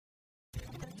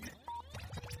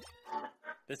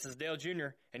This is Dale Jr.,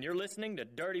 and you're listening to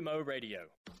Dirty Mo Radio.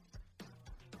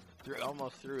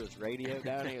 Almost threw his radio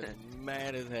down. He was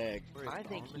mad as heck. I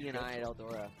think he and I at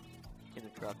Eldora in the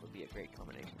truck would be a great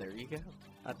combination. There you go.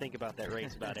 I think about that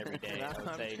race about every day. I would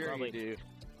I'm say sure probably you do.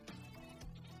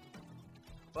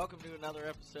 Welcome to another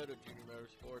episode of Junior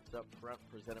Motorsports Up Front,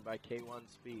 presented by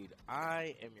K1 Speed.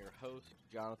 I am your host,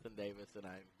 Jonathan Davis, and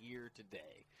I'm here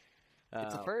today.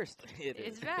 It's a first.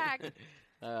 It's back.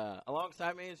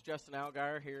 Alongside me is Justin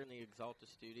Allgaier here in the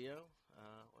Exalta studio.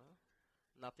 Well,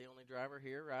 not the only driver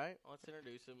here, right? Let's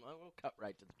introduce him. We'll cut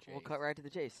right to the chase. We'll cut right to the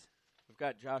chase. We've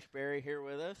got Josh Berry here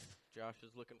with us. Josh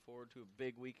is looking forward to a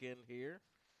big weekend here.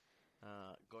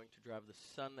 Going to drive the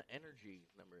Sun Energy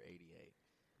number 88.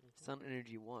 Sun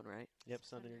Energy 1, right? Yep,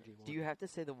 Sun Energy 1. Do you have to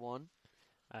say the 1?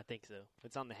 I think so.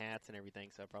 It's on the hats and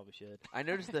everything, so I probably should. I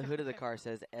noticed the hood of the car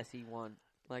says SE1.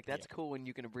 Like, that's cool when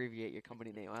you can abbreviate your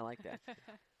company name. I like that.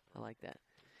 I like that.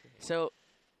 So,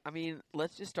 I mean,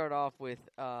 let's just start off with,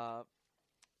 I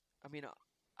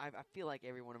feel like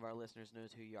every one of our listeners knows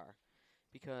who you are.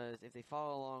 Because if they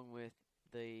follow along with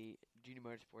the Junior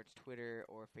Motorsports Twitter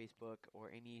or Facebook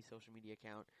or any social media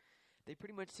account, they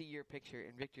pretty much see your picture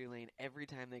in victory lane every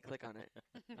time they click on it.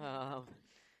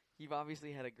 You've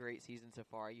obviously had a great season so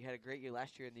far. You had a great year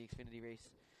last year in the Xfinity race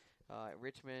at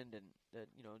Richmond and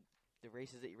the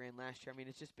races that you ran last year. I mean,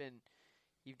 it's just been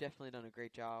you've definitely done a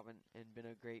great job and been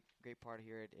a great part of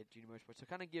here at Junior Motorsports. So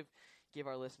kind of give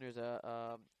our listeners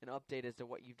an update as to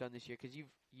what you've done this year because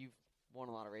you've won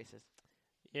a lot of races.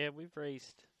 Yeah, we've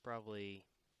raced probably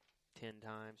 10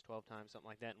 times, 12 times, something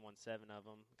like that, and won 7 of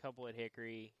them. A couple at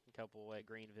Hickory, a couple at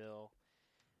Greenville.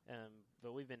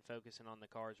 But we've been focusing on the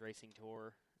Cars Racing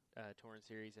Tour, Touring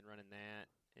Series, and running that.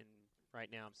 And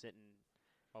right now I'm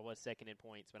I was second in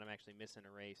points, but I'm actually missing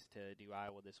a race to do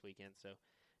Iowa this weekend. So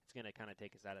it's going to kind of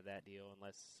take us out of that deal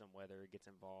unless some weather gets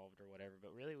involved or whatever.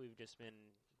 But really, we've just been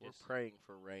We're praying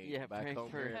for rain back praying home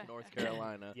for here in North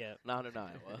Carolina. Yeah. Not in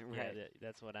Iowa. Yeah,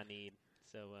 that's what I need.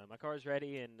 So my car's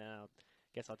ready, and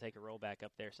guess I'll take a roll back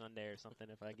up there Sunday or something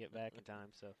if I get back in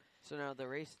time. So now the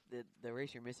race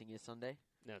you're missing is Sunday?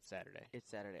 No, it's Saturday. It's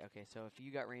Saturday. Okay, so if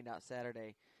you got rained out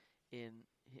Saturday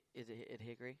is it at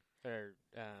Hickory? Or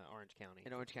Orange County.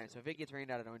 In Orange County. So if it gets rained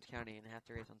out at Orange County and have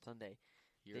to race on Sunday,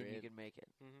 then you can make it.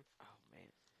 Mm-hmm. Oh, man.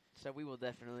 So we will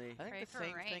definitely... I think Pray the for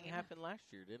same thing rain. happened last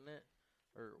year, didn't it?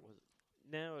 Or was it?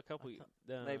 No, a couple.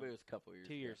 Maybe it was a couple years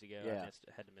 2 years ago. Yeah.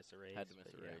 I had to miss a race. Had to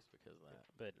miss a but race because of that.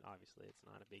 But obviously, it's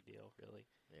not a big deal, really.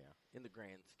 Yeah. In the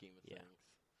grand scheme of things.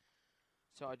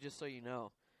 So just so you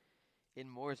know, in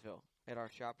Mooresville, at our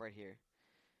shop right here,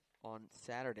 on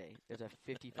Saturday, there's a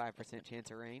 55% chance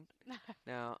of rain.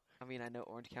 Now, I mean, I know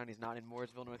Orange County's not in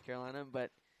Mooresville, North Carolina, but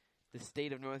the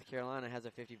state of North Carolina has a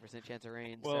 50% chance of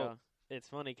rain. Well, it's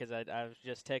funny because I was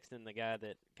just texting the guy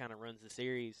that kind of runs the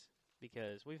series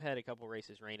because we've had a couple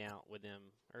races rain out with them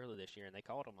early this year, and they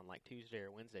called them on like Tuesday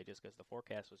or Wednesday just because the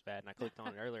forecast was bad. And I clicked on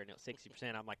it earlier, and it was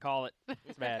 60%. I'm like, call it.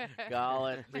 It's bad. Call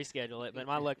it. Reschedule it. But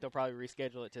my luck, they'll probably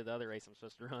reschedule it to the other race I'm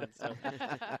supposed to run. So,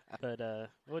 but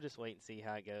we'll just wait and see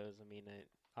how it goes. I mean,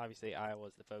 obviously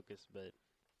Iowa's the focus, but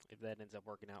if that ends up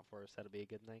working out for us, that'll be a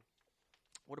good thing.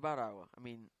 What about Iowa? I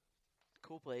mean,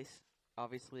 cool place.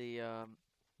 Obviously,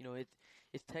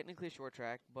 it's technically a short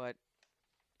track, but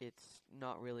it's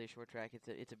not really a short track.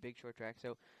 It's a big short track.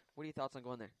 So what are your thoughts on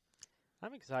going there?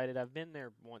 I'm excited. I've been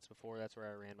there once before. That's where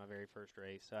I ran my very first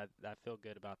race. So I feel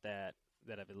good about that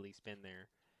I've at least been there.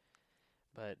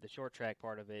 But the short track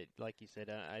part of it, like you said,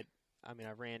 I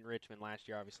ran Richmond last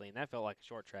year, obviously, and that felt like a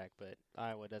short track. But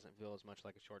Iowa doesn't feel as much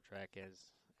like a short track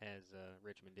as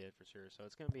Richmond did for sure. So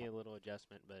it's going to be a little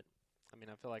adjustment. But, I mean,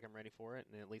 I feel like I'm ready for it,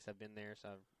 and at least I've been there. So,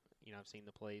 I've seen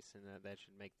the place, and that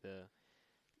should make the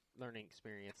learning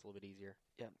experience a little bit easier.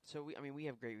 Yeah, so we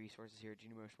have great resources here at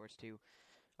Junior Motorsports too.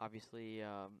 Obviously,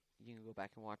 you can go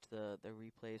back and watch the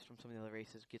replays from some of the other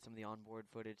races, get some of the onboard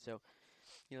footage. So,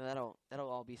 that'll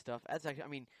all be stuff. That's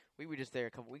actually, we were just there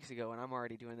a couple weeks ago, and I'm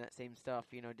already doing that same stuff.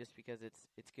 Just because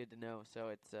it's good to know. So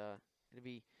it's it'll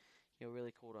be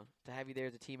really cool to have you there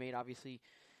as a teammate. Obviously,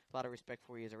 a lot of respect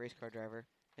for you as a race car driver,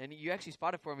 and you actually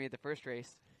spotted for me at the first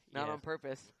race, not on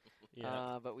purpose.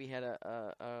 Yeah. But we had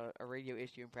a radio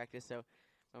issue in practice, so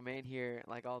my man here,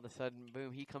 like all of a sudden,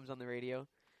 boom, he comes on the radio,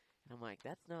 and I'm like,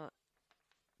 that's not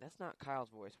Kyle's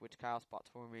voice, which Kyle spots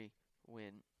for me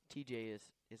when TJ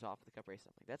is off the Cup race.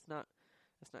 I'm like, that's not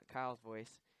Kyle's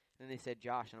voice. And then they said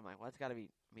Josh, and I'm like, well, it's got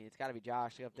to be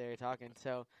Josh up there talking.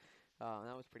 So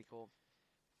that was pretty cool.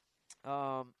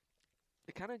 To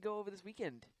kind of go over this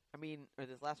weekend, or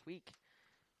this last week.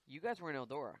 You guys were in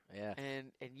Eldora. Yeah.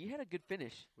 And you had a good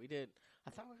finish. We did. I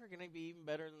thought we were going to be even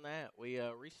better than that. We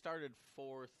restarted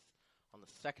 4th on the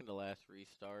second to last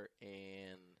restart,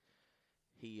 and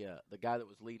he the guy that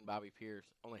was leading Bobby Pierce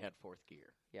only had fourth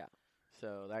gear. Yeah.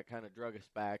 So that kind of drug us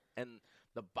back, and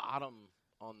the bottom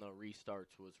on the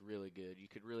restarts was really good. You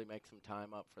could really make some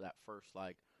time up for that first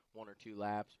like 1 or 2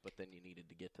 laps, but then you needed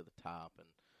to get to the top,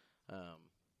 and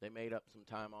they made up some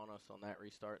time on us on that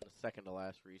restart. And the second to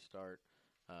last restart,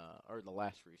 or the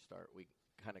last restart, we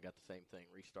kind of got the same thing.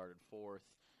 Restarted fourth,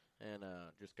 and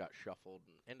just got shuffled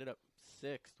and ended up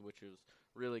sixth, which was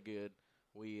really good.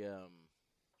 We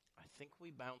I think we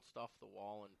bounced off the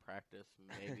wall in practice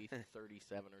maybe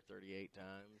 37 or 38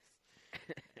 times.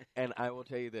 And I will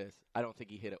tell you this, I don't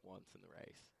think he hit it once in the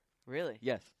race. Really?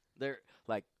 Yes. They're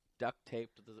like duct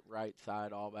taped to the right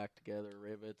side all back together,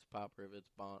 rivets, pop rivets,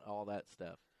 bond, all that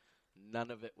stuff. None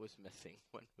of it was missing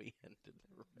when we ended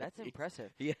the race. That's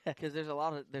impressive. Yeah. Because there's a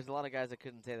lot of guys that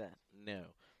couldn't say that. No.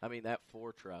 I mean, that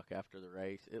 4 truck after the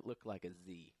race, it looked like a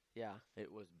Z. Yeah.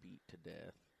 It was beat to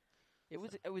death. It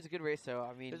was a good race, though.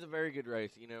 I mean, It was a very good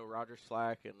race. You know, Roger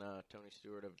Slack and Tony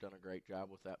Stewart have done a great job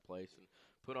with that place and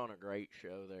put on a great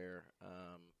show there.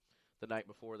 The night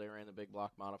before, they ran the big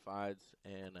block modifieds,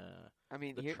 and I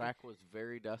mean, the track was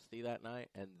very dusty that night,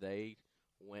 and they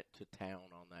went to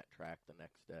town on that track the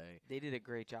next day. they did a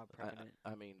great job prepping it.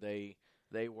 I mean,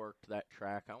 they worked that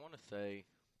track. I want to say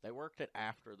they worked it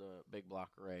after the big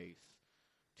block race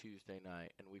Tuesday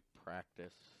night, and we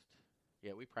practiced.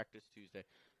 Yeah, we practiced Tuesday.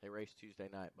 They raced Tuesday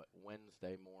night, but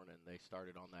Wednesday morning they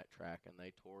started on that track, and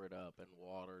they tore it up and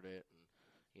watered it and,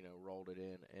 you know, rolled it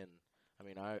in. And, I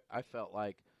mean, I felt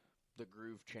like the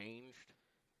groove changed,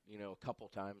 you know, a couple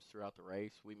times throughout the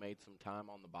race. We made some time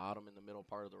on the bottom in the middle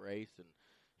part of the race, and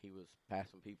he was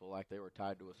passing people like they were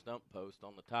tied to a stump post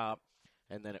on the top,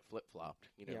 and then it flip-flopped.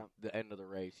 You know, the end of the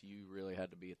race, you really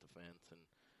had to be at the fence and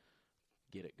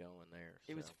get it going there.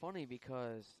 It was funny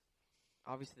because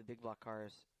obviously the big block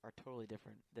cars are totally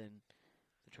different than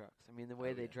the trucks. I mean, the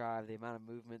way they drive, the amount of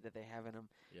movement that they have in them,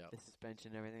 the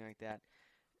suspension, everything like that.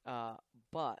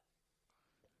 But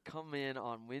come in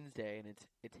on Wednesday and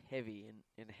it's heavy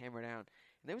and hammer down.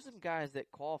 And there was some guys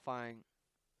that qualifying,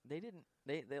 they didn't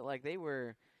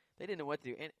know what to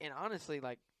do. And honestly,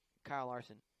 like Kyle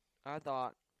Larson, I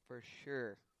thought for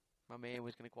sure my man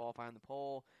was going to qualify on the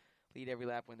pole, lead every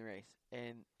lap, win the race,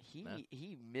 and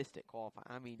he missed it qualifying.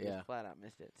 I mean, just flat out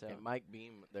missed it. So and Mike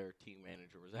Beam, their team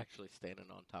manager, was actually standing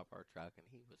on top of our truck, and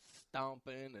he was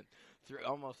stomping and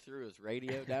almost threw his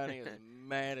radio down. He was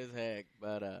mad as heck.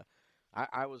 But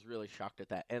I was really shocked at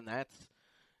that. And that's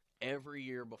every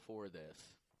year before this.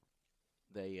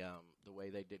 They the way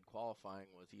they did qualifying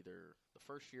was either the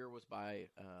first year was by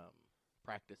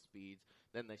practice speeds,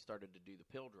 then they started to do the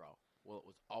pill draw. Well, it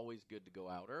was always good to go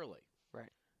out early.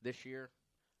 Right. This year,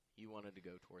 you wanted to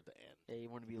go toward the end. Yeah, you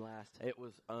want to be last. It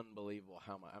was unbelievable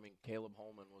how much. I mean, Caleb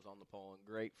Holman was on the pole, and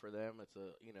great for them. It's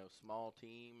a small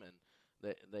team,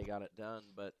 and they got it done.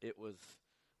 But it was,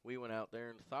 we went out there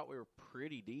and thought we were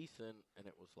pretty decent, and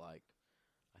it was like,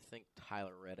 I think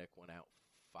Tyler Reddick went out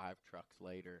 5 trucks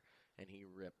later, and he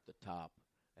ripped the top,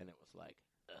 and it was like,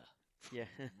 ugh, yeah,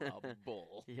 a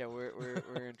bull. Yeah, we're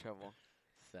in trouble.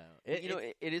 So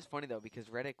it is funny though, because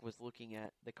Reddick was looking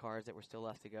at the cars that were still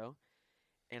left to go,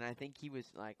 and I think he was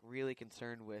like really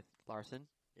concerned with Larson.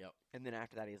 Yep. And then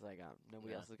after that, he's like,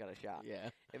 nobody else has got a shot. Yeah.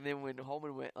 And then when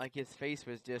Holman went, like his face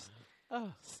was just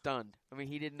stunned. I mean,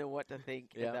 he didn't know what to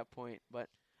think at that point. But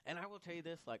and I will tell you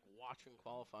this, like watching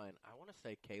qualifying, I want to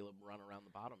say Caleb run around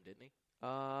the bottom, didn't he?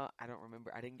 I don't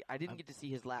remember. I didn't get to see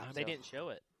his lap. They didn't show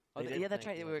it. Oh, yeah, that's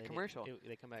right. They were a commercial.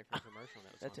 They come back from a commercial. And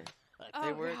that was That's funny. it.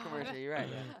 They were a commercial. You're right.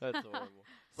 That's horrible.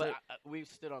 But we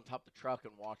stood on top of the truck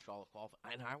and watched all the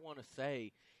qualifying. And I want to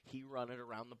say he run it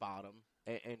around the bottom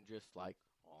and just like,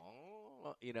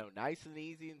 nice and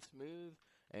easy and smooth.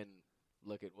 And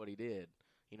look at what he did.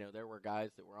 You know, there were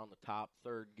guys that were on the top,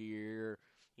 third gear.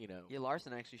 You know. Yeah,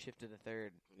 Larson actually shifted to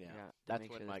third. Yeah, that's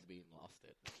when Mike Beam lost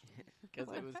it because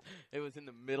it was in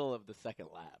the middle of the second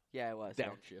lap. Yeah, it was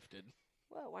downshifted.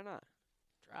 Well, why not?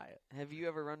 Try it. Have you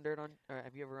ever run dirt on? Or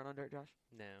have you ever run on dirt, Josh?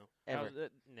 No. Ever?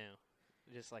 No.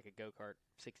 Just like a go-kart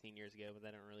 16 years ago, but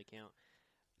that don't really count.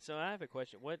 So I have a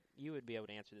question. What you would be able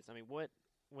to answer this? I mean,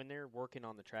 when they're working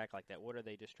on the track like that, what are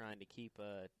they just trying to keep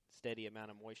a steady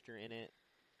amount of moisture in it?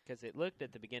 Because it looked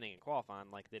at the beginning of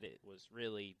qualifying like that it was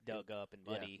really dug up and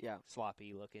muddy,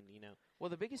 sloppy looking, Well,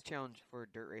 the biggest challenge for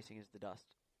dirt racing is the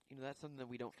dust. That's something that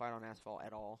we don't fight on asphalt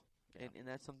at all. Yeah. And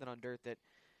that's something on dirt that,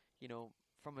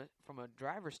 from a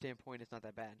driver's standpoint, it's not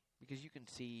that bad because you can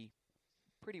see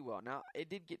pretty well. Now, it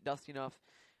did get dusty enough.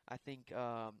 I think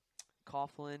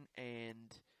Coughlin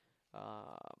and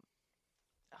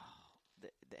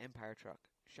the Empire truck,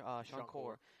 Sean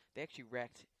Core, they actually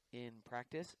wrecked in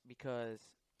practice because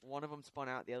one of them spun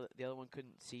out, the other one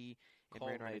couldn't see and Cole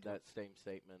ran right made into that it. same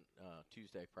statement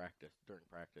Tuesday during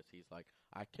practice. He's like,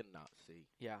 I cannot see.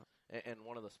 Yeah, And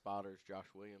one of the spotters, Josh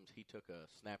Williams, he took a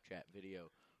Snapchat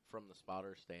video from the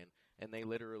spotter stand, and they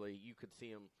literally, you could see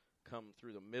him come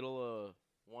through the middle of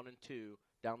 1 and 2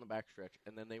 down the backstretch,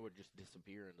 and then they would just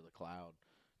disappear into the cloud.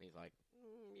 And he's like,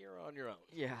 you're on your own.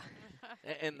 yeah,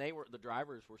 And the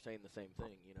drivers were saying the same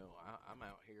thing. You know, I'm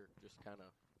out here just kind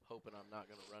of hoping I'm not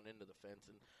going to run into the fence.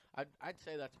 And I'd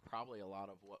say that's probably a lot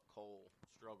of what Cole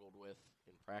struggled with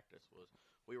in practice was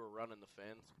we were running the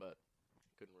fence, but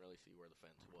couldn't really see where the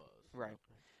fence was. right.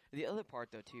 The other part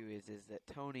though too is that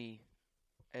Tony,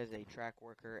 as a track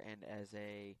worker and as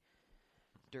a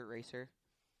dirt racer,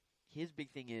 his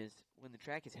big thing is when the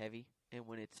track is heavy and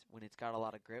when it's got a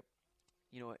lot of grip.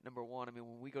 You know, at number one, I mean,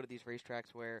 when we go to these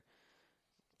racetracks where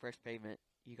fresh pavement,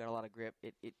 you got a lot of grip,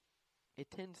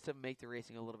 it tends to make the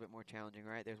racing a little bit more challenging,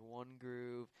 right? There's one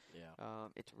groove. Yeah.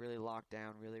 It's really locked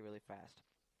down really, really fast.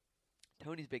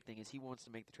 Tony's big thing is he wants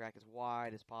to make the track as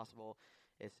wide as possible,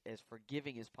 as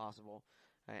forgiving as possible,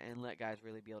 and let guys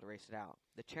really be able to race it out.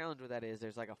 The challenge with that is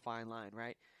there's like a fine line,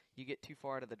 right? You get too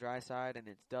far to the dry side and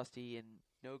it's dusty and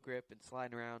no grip and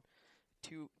sliding around,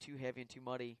 too heavy and too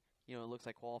muddy. You know, it looks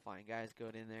like qualifying. Guys go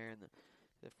in there and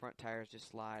the front tires just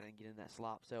slide and get in that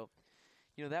slop. So,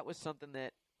 you know, that was something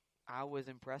that I was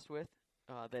impressed with,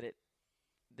 that it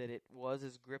was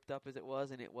as gripped up as it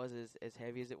was and it was as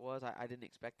heavy as it was. I didn't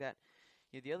expect that.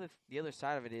 You know, the other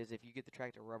side of it is if you get the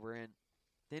track to rubber in,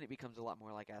 then it becomes a lot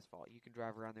more like asphalt. You can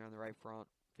drive around there on the right front,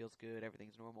 feels good,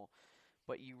 everything's normal.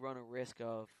 But you run a risk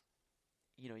of,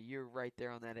 you know, you're right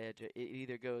there on that edge. It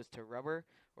either goes to rubber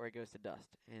or it goes to dust.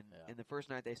 And the first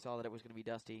night they saw that it was going to be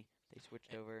dusty, they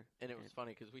switched over. And it was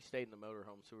funny because we stayed in the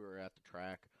motorhome, so we were at the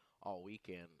track all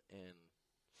weekend and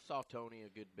saw Tony a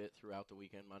good bit throughout the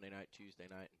weekend, Monday night, Tuesday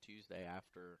night, and Tuesday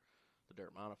after the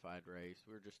Dirt Modified race.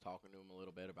 We were just talking to him a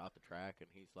little bit about the track, and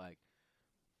he's like,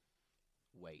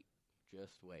 wait.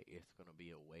 Just wait. It's going to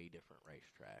be a way different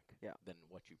racetrack than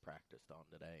what you practiced on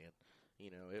today. And,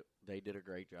 you know, they did a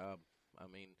great job. I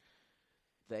mean,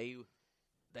 they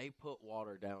put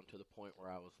water down to the point where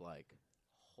I was like,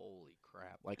 holy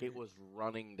crap. Like, it was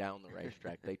running down the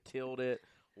racetrack. They tilled it,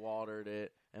 watered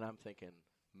it, and I'm thinking,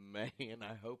 man,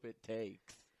 I hope it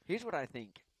takes. Here's what I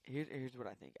think. Here's what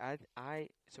I think.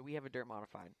 So we have a Dirt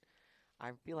Modified.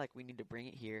 I feel like we need to bring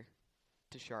it here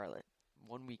to Charlotte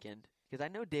one weekend. Because I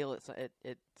know Dale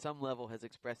at some level has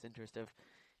expressed interest of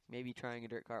maybe trying a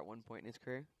dirt car at one point in his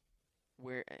career.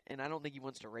 And I don't think he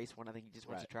wants to race one. I think he just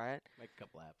wants to try it. Make a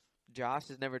couple laps. Josh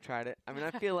has never tried it. I mean,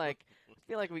 I feel like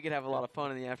we could have a lot of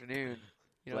fun in the afternoon.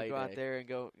 You know, Play go out day. there and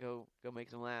go make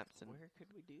some laps. And Where could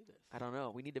we do this? I don't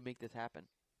know. We need to make this happen.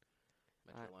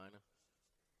 Carolina.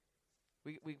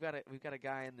 We've got a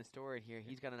guy in the store in here.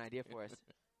 He's got an idea for us.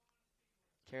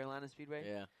 Carolina Speedway.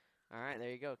 Yeah. All right, there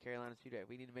you go, Carolina Speedway.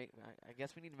 We need to make. I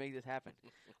guess we need to make this happen.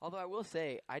 Although I will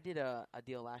say, I did a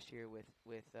deal last year with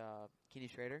Kenny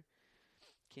Schrader.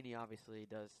 Kenny obviously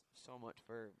does so much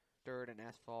for dirt and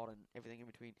asphalt and everything in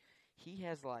between. He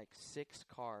has like 6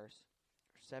 cars,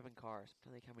 or 7 cars.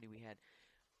 I'm trying to think how many we had.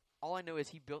 All I know is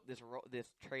he built this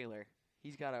trailer.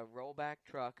 He's got a rollback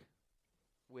truck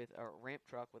with a ramp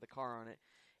truck with a car on it,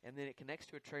 and then it connects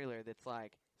to a trailer that's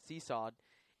like seesawed.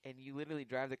 And you literally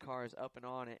drive the cars up and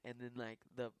on it, and then, like,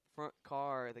 the front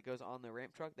car that goes on the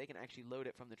ramp truck, they can actually load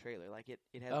it from the trailer. Like,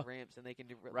 it has ramps, and they can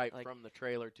do Right, like, from the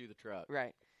trailer to the truck.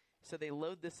 Right. So they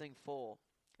load this thing full,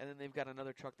 and then they've got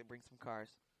another truck that brings some cars.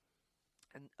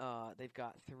 And they've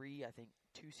got 3, I think,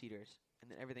 2-seaters, and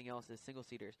then everything else is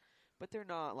single-seaters. But they're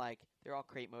not, like, they're all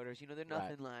crate motors. You know, they're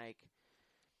nothing like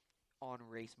on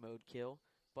race mode kill,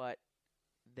 but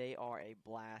they are a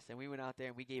blast. And we went out there,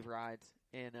 and we gave rides,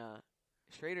 and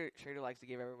Schrader likes to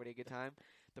give everybody a good time.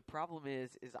 The problem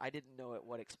is I didn't know at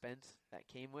what expense that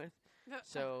came with.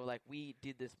 So like we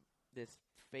did this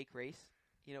fake race.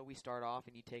 You know, we start off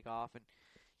and you take off, and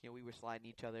you know we were sliding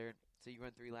each other. So you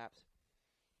run 3 laps,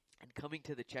 and coming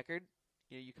to the checkered,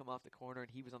 you know, you come off the corner and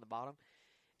he was on the bottom,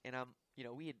 and you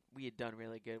know, we had done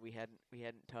really good. We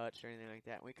hadn't touched or anything like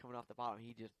that. We coming off the bottom,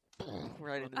 he just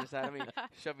right into the side of me,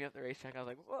 shoved me up the racetrack. I was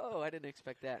like, whoa, I didn't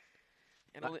expect that.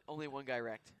 And only one guy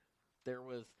wrecked. There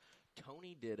was,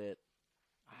 Tony did it,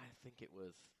 I think it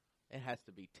has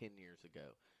to be 10 years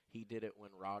ago. He did it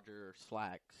when Roger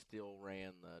Slack still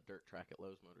ran the dirt track at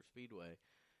Lowe's Motor Speedway.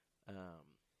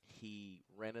 He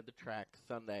rented the track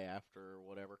Sunday after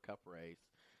whatever cup race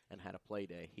and had a play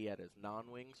day. He had his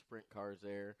non-wing sprint cars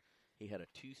there. He had a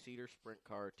 2-seater sprint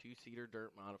car, 2-seater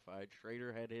dirt modified.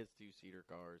 Schrader had his 2-seater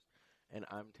cars. And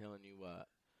I'm telling you what,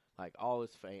 like all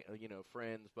his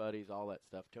friends, buddies, all that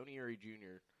stuff. Tony Eury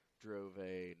Jr. drove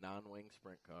a non-wing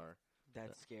sprint car.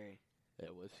 That's scary.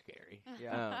 It was scary.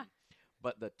 Yeah.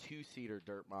 But the two-seater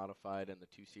dirt modified and the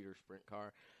two-seater sprint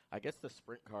car, I guess the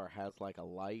sprint car has like a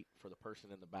light for the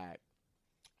person in the back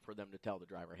for them to tell the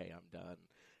driver, hey, I'm done.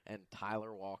 And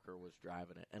Tyler Walker was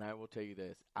driving it. And I will tell you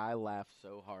this, I laughed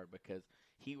so hard because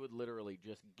he would literally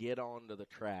just get onto the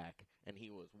track and he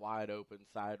was wide open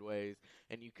sideways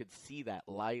and you could see that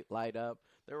light up.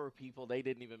 There were people, they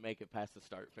didn't even make it past the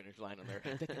start-finish line and they're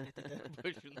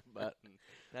pushing the button.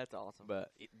 That's awesome.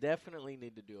 But it definitely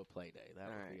need to do a play day. That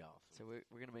All would right. be awesome. So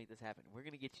we're going to make this happen. We're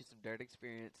going to get you some dirt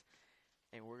experience,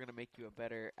 and we're going to make you a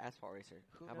better asphalt racer.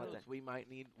 Who How knows? about that? We might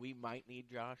need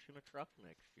Josh in a truck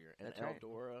next year. And That's right.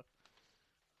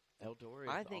 Eldora.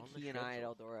 I is think on the he and I at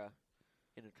schedule. Eldora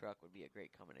in a truck would be a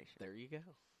great combination. There you go.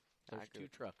 I There's agree.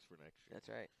 2 trucks for next year. That's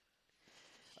right.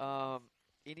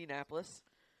 Indianapolis.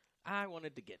 I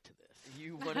wanted to get to this.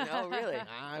 You want to know, really?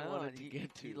 I wanted to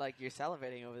get to. Like you're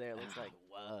salivating over there. It looks like.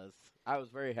 I was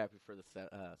very happy for the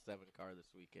 7 car this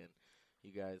weekend.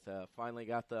 You guys finally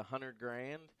got the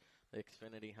 $100,000, the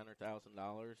Xfinity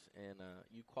 $100,000, and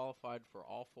you qualified for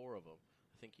all 4 of them.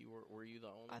 I think you were you the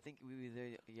only? I think we were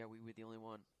there. Yeah, we were the only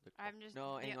one. I'm just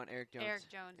No, hang on, Eric Jones. Eric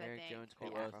Jones, I Eric think. Jones He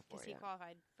qualified was. for Because it. he Yeah.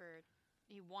 qualified for,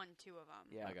 he won 2 of them.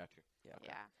 Yeah. I got you. Yeah.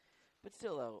 Yeah. But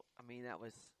still, though, I mean, that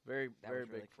was Very That very was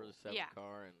really big for cool. the 7 Yeah.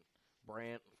 car, and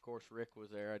Brant, of course, Rick was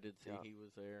there. I did see Yeah. he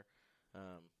was there.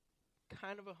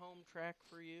 Kind of a home track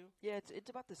for you. Yeah, it's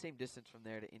about the same distance from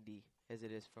there to Indy as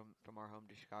it is from our home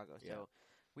to Chicago. Yeah. So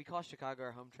we call Chicago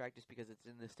our home track just because it's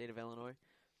in the state of Illinois,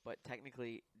 but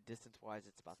technically distance-wise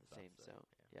it's about the same. So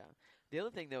yeah. The other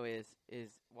thing though is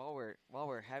while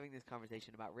we're having this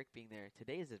conversation about Rick being there,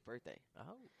 today is his birthday.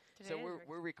 Oh, Today So is we're Rick's-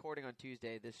 we're recording on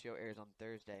Tuesday. This show airs on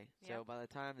Thursday. So Yep. by the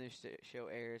time this show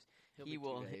airs, he'll He be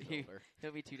will- 2 days he- older.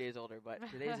 he'll be 2 days older. But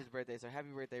today's his birthday, so happy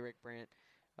birthday, Rick Brandt.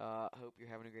 Hope you're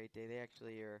having a great day. They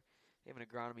actually are having an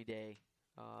agronomy day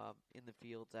in the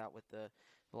fields out with a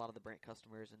lot of the Brandt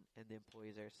customers and the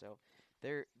employees there. So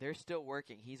they're still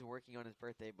working. He's working on his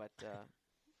birthday, but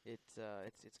it's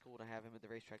cool to have him at the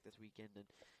racetrack this weekend and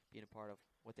being a part of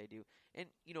what they do. And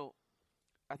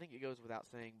I think it goes without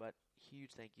saying, but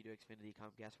huge thank you to Xfinity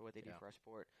Comcast for what they do Yeah. for our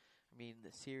sport. I mean,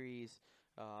 the series,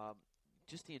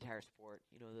 just the entire sport.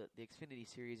 The Xfinity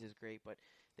series is great, but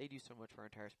they do so much for our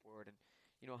entire sport. And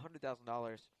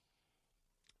 $100,000,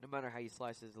 no matter how you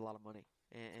slice it, is a lot of money,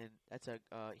 and that's a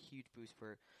huge boost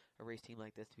for a race team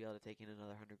like this to be able to take in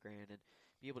another $100,000 and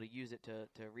be able to use it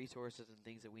to resources and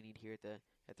things that we need here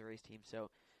at the race team. So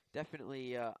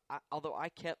definitely, although I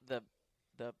kept the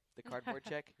cardboard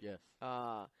check. Yes.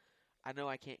 I know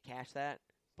I can't cash that,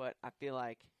 but I feel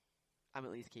like I'm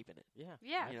at least keeping it. Yeah.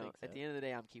 Yeah. I think At so. the end of the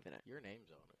day, I'm keeping it. Your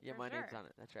name's on it. Yeah, For my name's sure. on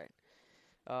it. That's right.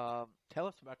 Tell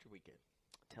us about your weekend.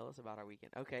 Tell us about our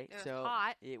weekend. Okay, It was so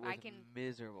hot. it was I can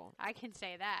miserable. I can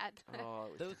say that. Oh,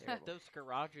 it was Those terrible. those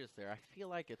garages there, I feel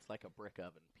like it's like a brick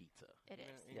oven pizza. It You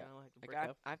know- is. you Yeah. know, like a Like brick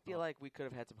oven. I feel like we could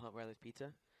have had some Hunt Brothers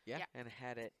pizza. Yeah. Yeah. And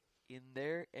had it in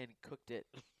there and cooked it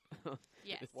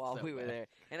Yes. It's while so we were bad. there.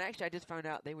 And actually, I just found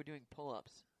out they were doing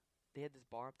pull-ups. They had this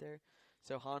bar up there.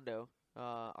 So Hondo,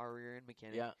 our rear end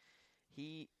mechanic, Yeah.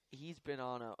 he's been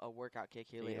on a workout kick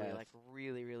here He lately, has. like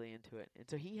really, really into it. And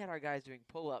so he had our guys doing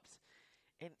pull-ups.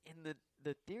 And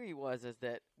the theory was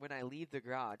that when I leave the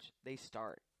garage, they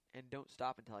start and don't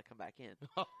stop until I come back in.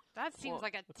 That seems Well,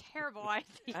 like a terrible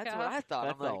idea. That's what I thought.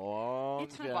 That's I'm like, a long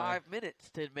it's drive. 5 minutes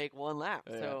to make one lap.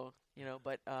 Yeah. So,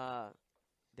 but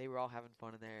they were all having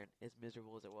fun in there, and as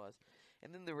miserable as it was.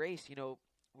 And then the race, well,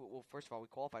 first of all, we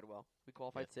qualified well. We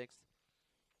qualified sixth.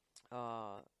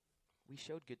 We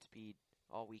showed good speed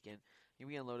all weekend.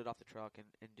 We unloaded off the truck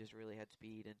and just really had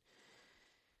speed. And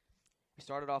we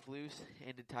started off loose,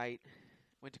 ended tight,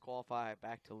 went to qualify,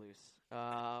 back to loose.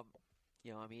 There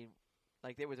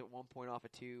was at one point off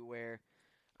of 2 where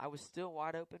I was still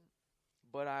wide open,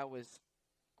 but I was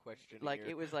Questioning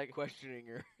it was like questioning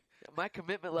your my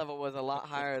commitment level was a lot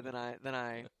higher than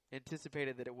I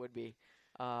anticipated that it would be.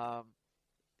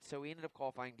 So we ended up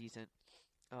qualifying decent.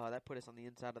 That put us on the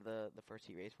inside of the first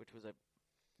heat race, which was a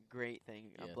great thing,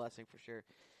 Yes. a blessing for sure.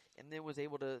 And then was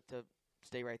able to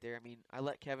stay right there. I mean, I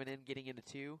let Kevin in getting into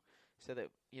 2 so that,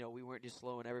 we weren't just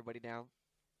slowing everybody down.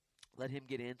 Let him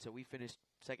get in, so we finished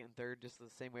second and third just the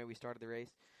same way we started the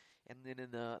race. And then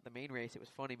in the main race, it was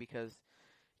funny because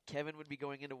Kevin would be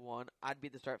going into 1, I'd be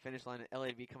at the start-finish line, and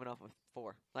Elliot would be coming off of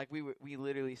 4. Like, we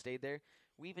literally stayed there.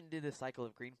 We even did a cycle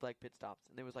of green flag pit stops,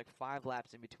 and there was like 5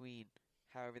 laps in between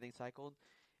how everything cycled.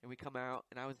 and we come out,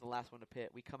 and I was the last one to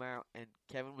pit. We come out, and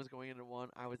Kevin was going into 1.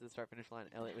 I was at the start-finish line.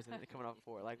 Elliott was coming off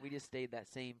 4. Like, we just stayed that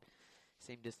same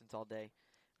distance all day.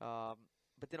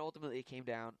 But then ultimately it came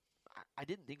down. I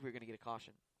didn't think we were going to get a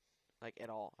caution, like, at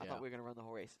all. I thought we were going to run the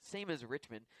whole race. Same as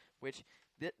Richmond, which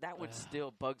that one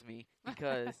still bugs me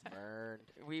because Burned.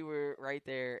 we were right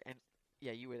there, and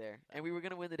yeah, you were there, and we were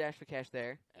going to win the Dash for Cash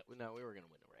there. No, we were going to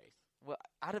win the race. Well,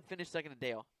 I'd have finished second to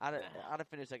Dale. I'd have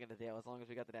finished second to Dale as long as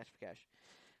we got the Dash for Cash.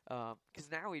 Because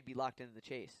now we'd be locked into the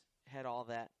chase. Had all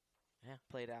that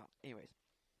played out. Anyways,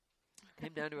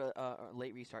 came down to a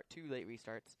late restart, 2 late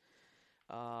restarts.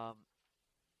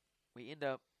 We end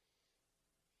up,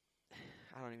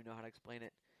 I don't even know how to explain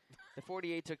it. The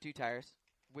 48 took 2 tires,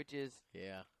 which is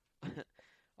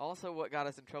also what got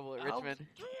us in trouble at Richmond.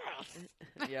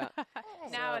 Yeah.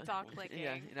 Now So- it's all clicking.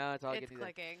 Yeah, now it's all It's getting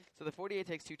together. clicking. So the 48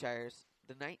 takes 2 tires.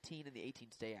 The 19 and the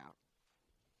 18 stay out.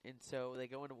 And so they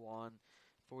go into 1.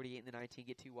 48 and the 19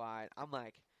 get too wide. I'm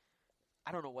like,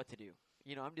 I don't know what to do.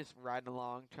 You know, I'm just riding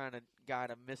along trying to guide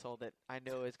a missile that I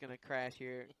know is going to crash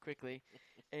here quickly.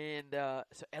 And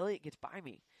so Elliott gets by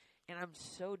me. And I'm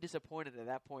so disappointed at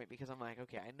that point because I'm like,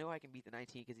 okay, I know I can beat the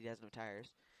 19 because he has no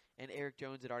tires. And Eric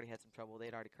Jones had already had some trouble. They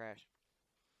had already crashed,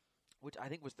 which I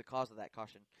think was the cause of that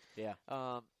caution. Yeah.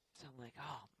 So I'm like,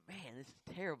 oh, man, this is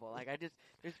terrible. Like,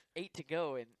 there's 8 to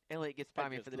go, and Elliott gets by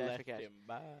me for the dash for cash. him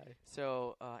by.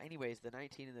 So, anyways, the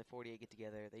 19 and the 48 get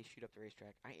together. They shoot up the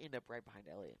racetrack. I end up right behind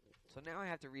Elliott. So now I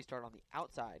have to restart on the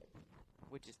outside,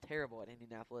 which is terrible at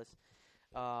Indianapolis.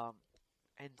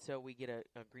 And so we get a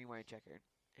green white checker.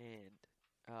 And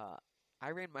I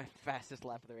ran my fastest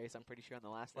lap of the race, I'm pretty sure, on the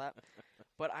last lap.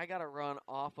 But I got to run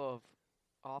off of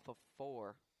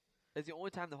 4. It's the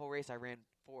only time the whole race I ran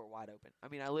 4 wide open. I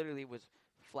mean, I literally was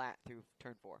flat through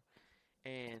turn 4.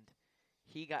 And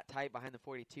he got tight behind the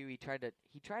 42. He tried to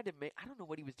make, I don't know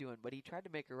what he was doing, but he tried to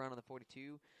make a run on the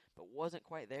 42, but wasn't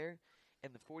quite there.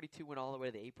 And the 42 went all the way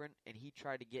to the apron, and he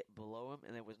tried to get below him,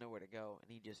 and there was nowhere to go. And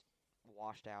he just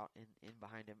washed out in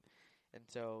behind him. And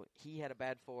so he had a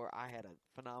bad 4. I had a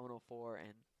phenomenal 4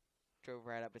 and drove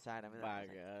right up beside him. And I My was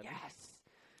like, God. yes.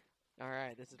 All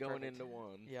right, this is Going perfect. into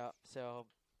 1. Yeah, so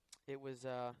it was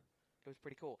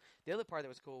pretty cool. The other part that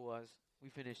was cool was we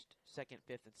finished 2nd,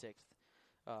 5th, and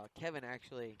 6th. Kevin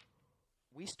actually,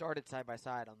 we started side by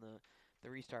side on the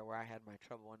restart where I had my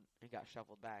trouble and got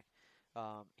shuffled back.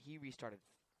 He restarted,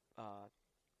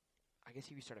 I guess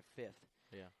he restarted 5th.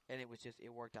 Yeah. And it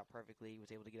worked out perfectly. He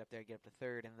was able to get up there, get up to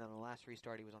 3rd, and then on the last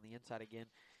restart he was on the inside again,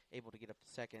 able to get up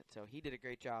to 2nd. So he did a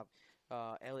great job.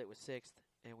 Elliott was 6th,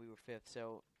 and we were 5th.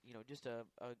 So, you know, just a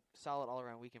solid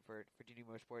all-around weekend for Junior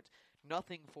Motorsports.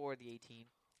 Nothing for the 18.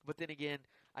 But then again,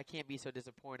 I can't be so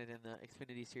disappointed in the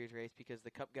Xfinity Series race because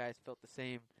the Cup guys felt the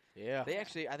same. Yeah. They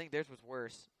actually, I think theirs was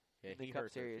worse. Yeah, the he Cup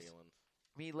hurt their Series. feelings.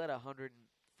 I mean, he led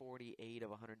 148 of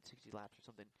 160 laps or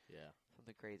something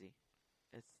crazy.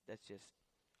 That's just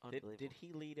unbelievable. Did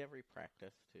he lead every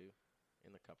practice, too,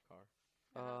 in the Cup car?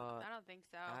 I don't think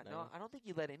so. No, I don't think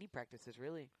he led any practices,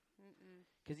 really. Mm-mm.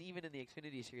 Because even in the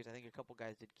Xfinity Series, I think a couple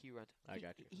guys did Q runs. I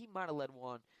got you. He might have led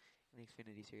one in the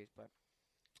Xfinity Series, but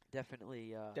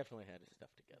definitely Definitely had his stuff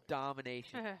together.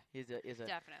 domination is a.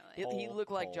 Definitely. He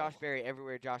looked like Josh Berry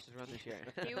everywhere Josh has run this year.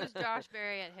 He was Josh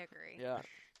Berry at Hickory.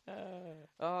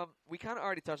 Yeah. We kind of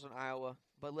already touched on Iowa,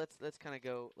 but let's kind of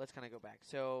go back.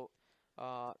 So,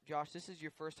 Josh, this is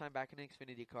your first time back in an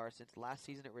Xfinity car since last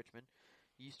season at Richmond.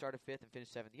 You started 5th and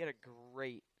finished 7th. You had a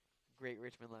great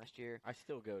Richmond last year. I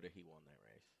still go to he won that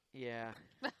race. Yeah.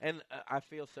 And I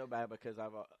feel so bad because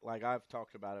I've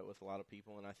talked about it with a lot of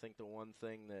people, and I think the one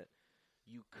thing that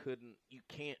you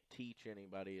can't teach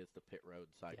anybody is the pit road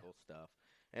cycle stuff.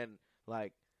 And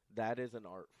like that is an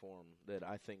art form that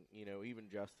I think, you know, even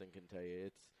Justin can tell you.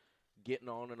 It's getting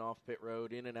on and off pit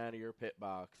road, in and out of your pit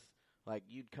box. Like,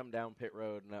 you'd come down pit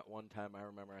road, and at one time, I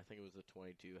remember, I think it was the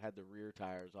 22, had the rear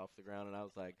tires off the ground, and I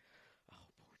was like, oh,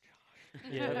 poor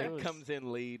Josh. Yeah, And it it was- comes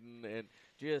in leading, and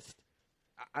just,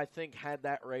 I think, had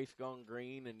that race gone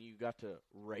green and you got to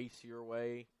race your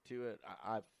way to it,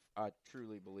 I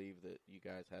truly believe that you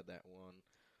guys had that one.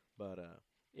 But,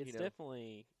 It's you know.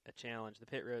 definitely a challenge. The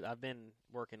pit road, I've been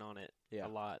working on it Yeah. a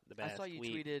lot the I past saw you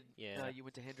week. tweeted Yeah. you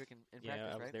went to Hendrick and Yeah,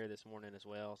 practice, I was right? there this morning as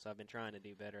well, so I've been trying to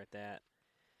do better at that.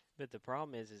 But the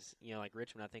problem is you know, like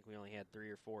Richmond, I think we only had 3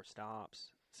 or 4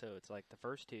 stops. So it's like the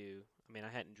first 2, I mean, I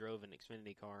hadn't drove an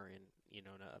Xfinity car in, you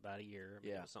know, about a year. I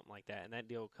mean, Yeah. it was something like that. And that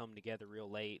deal come together real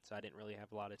late, so I didn't really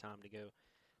have a lot of time to go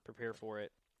prepare for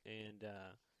it. And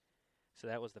so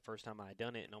that was the first time I had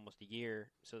done it in almost a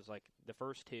year. So it's like the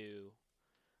first 2,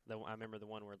 I remember the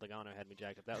one where Logano had me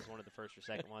jacked up. That was one of the first or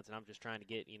second ones, and I'm just trying to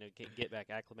get back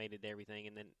acclimated to everything.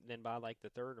 And then by like the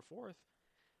third or fourth,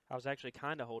 I was actually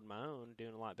kind of holding my own,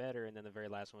 doing a lot better. And then the very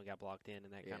last one got blocked in,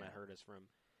 and that kind of hurt us from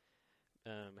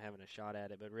having a shot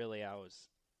at it. But really, I was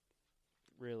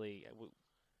really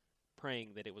praying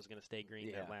that it was going to stay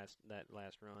green that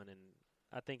last run. And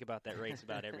I think about that race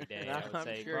about every day. I would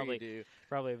say sure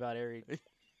probably about every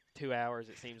 2 hours.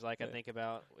 It seems like I think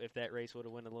about if that race would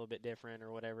have went a little bit different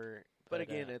or whatever. But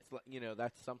again, it's like,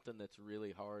 that's something that's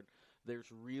really hard. There's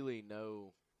really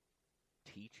no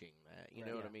teaching that. You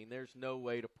know what I mean? There's no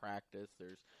way to practice.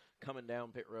 There's coming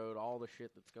down pit road, all the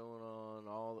shit that's going on,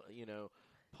 all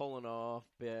pulling off,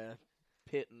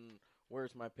 pitting.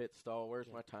 Where's my pit stall? Where's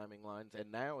my timing lines?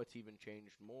 And now it's even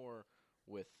changed more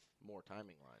with more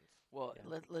timing lines. Well,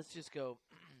 let's just go,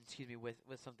 excuse me, with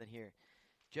something here.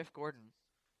 Jeff Gordon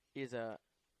is a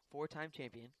 4-time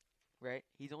champion, right?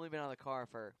 He's only been out of the car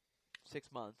for 6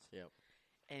 months. Yep.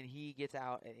 And he gets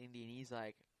out at Indy, and he's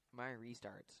like, my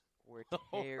restarts were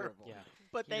terrible. Yeah.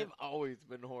 But they've always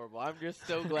been horrible. I'm just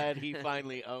so glad he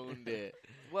finally owned it.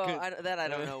 Well, I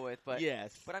don't know with, but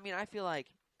yes. But I mean, I feel like,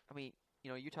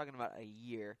 you're talking about a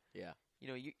year. Yeah.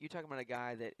 You're talking about a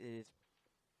guy that is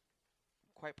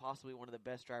quite possibly one of the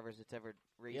best drivers that's ever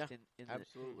raced in the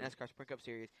NASCAR Sprint Cup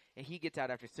Series, and he gets out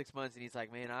after 6 months, and he's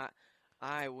like, man,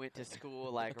 I went to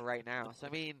school like right now. So I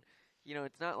mean,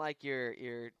 it's not like you're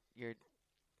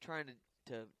trying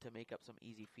to make up some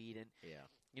easy feed, and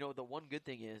the one good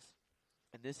thing is,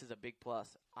 and this is a big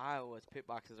plus, Iowa's pit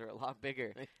boxes are a lot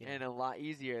bigger and a lot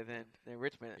easier than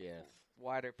Richmond. Yes.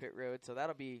 Wider pit road, so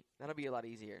that'll be a lot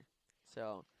easier.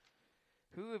 So,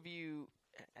 who have you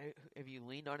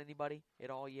leaned on anybody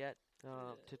at all yet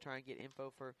to try and get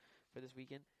info for this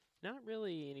weekend? Not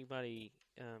really anybody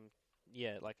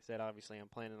yet. Like I said, obviously I'm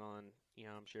planning on,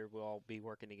 I'm sure we'll all be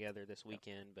working together this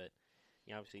weekend, but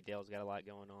obviously Dale's got a lot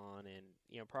going on, and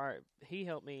he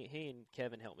and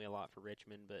Kevin helped me a lot for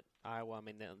Richmond, but Iowa, I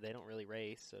mean, they don't really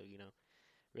race, so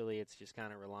really it's just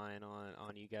kind of relying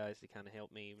on you guys to kind of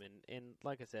help me, and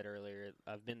like I said earlier,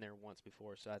 I've been there once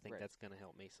before, so I think that's going to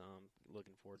help me some.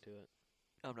 Looking forward to it.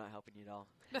 I'm not helping you at all.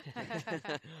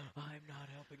 I'm not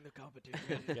helping the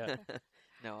competition.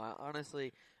 No,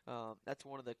 honestly, that's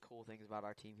one of the cool things about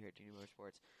our team here at Junior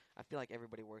Motorsports. I feel like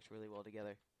everybody works really well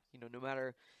together. No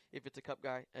matter if it's a Cup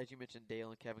guy, as you mentioned, Dale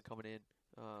and Kevin coming in,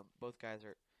 both guys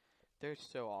they're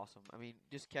so awesome. I mean,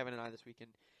 just Kevin and I this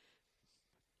weekend,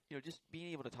 just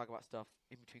being able to talk about stuff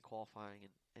in between qualifying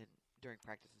and during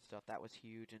practice and stuff, that was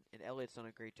huge. And Elliot's done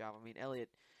a great job. I mean, Elliot,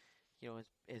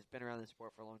 has been around the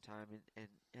sport for a long time and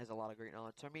has a lot of great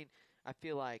knowledge. So, I mean, I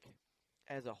feel like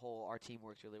as a whole, our team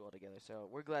works really well together. So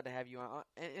we're glad to have you on.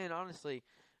 And honestly,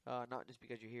 not just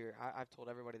because you're here, I've told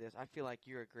everybody this. I feel like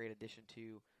you're a great addition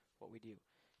to what we do.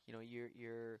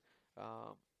 You're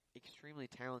extremely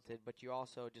talented, but you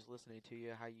also, just listening to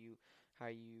you, how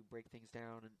you break things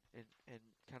down and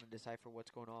kind of decipher what's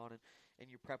going on and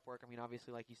your prep work. I mean,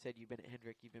 obviously, like you said, you've been at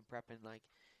Hendrick, you've been prepping, like,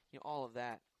 all of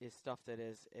that is stuff that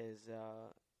as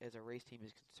a race team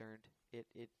is concerned,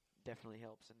 it definitely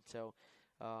helps. And so,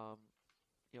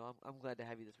 I'm glad to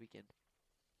have you this weekend.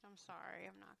 I'm sorry,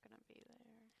 I'm not going to be there.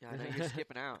 Yeah, I know you're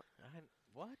skipping out.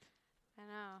 What? I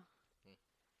know.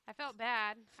 I felt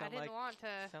bad. I didn't want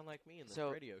to. Sound like me in this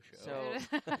radio show.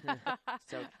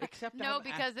 So except no,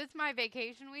 because it's my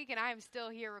vacation week and I'm still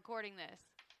here recording this.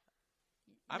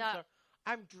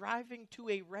 I'm driving to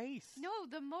a race. No,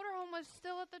 the motorhome was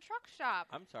still at the truck shop.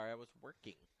 I'm sorry, I was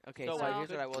working. Okay, so here's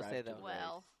what I will say though.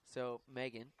 Well, so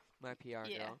Megan, my PR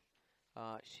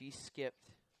girl, she skipped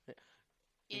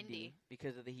Indy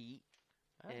because of the heat.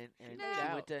 And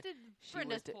she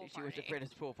went to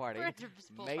Brenda's pool party.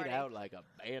 Made out like a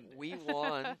bandit. We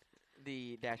won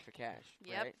the Dash for Cash,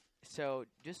 Yep. right? So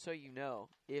just so you know,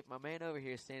 if my man over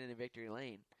here is standing in victory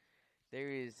lane, there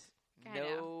is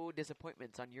no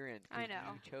disappointments on your end. I know.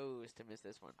 You chose to miss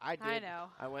this one. I did. I know.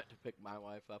 I went to pick my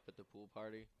wife up at the pool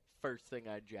party. First thing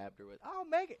I jabbed her with, "Oh,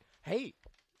 Megan, hey,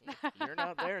 you're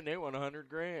not there, and they won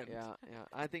 $100,000." Yeah.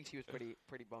 I think she was pretty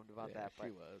bummed about that.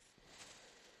 She was.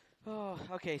 Oh,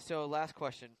 okay. So last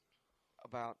question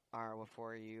about Iowa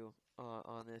for you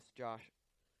on this, Josh.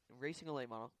 Racing a late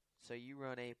model. So you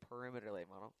run a perimeter late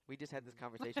model. We just had this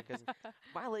conversation because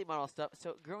my late model stuff.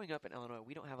 So growing up in Illinois,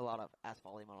 we don't have a lot of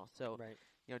asphalt late models. So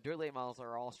dirt late models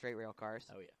are all straight rail cars.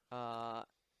 Oh yeah.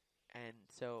 And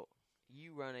so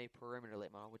you run a perimeter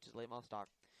late model, which is late model stock.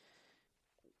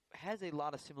 Has a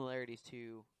lot of similarities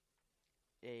to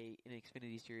an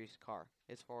Xfinity Series car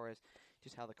as far as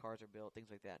just how the cars are built,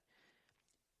 things like that.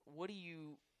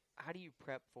 How do you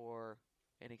prep for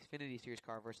an Xfinity Series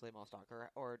car versus late model stock,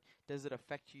 or does it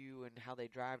affect you and how they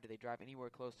drive? Do they drive anywhere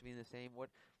close to being the same? What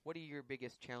are your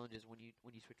biggest challenges when you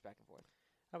switch back and forth?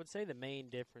 I would say the main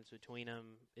difference between them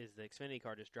is the Xfinity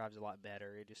car just drives a lot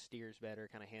better. It just steers better,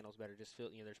 kind of handles better. Just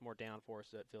there's more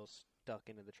downforce, so it feels stuck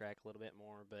into the track a little bit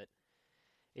more. But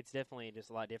it's definitely just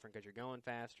a lot different because you're going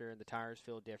faster. The tires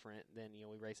feel different. Then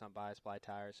we race on bias ply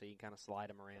tires, so you can kind of slide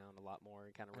them around a lot more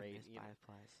and kind of raise. Bias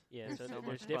plies. Yeah, They're so so there's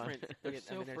much different. fun. They're I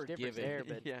so mean, there's difference forgiving. there,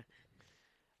 but Yeah.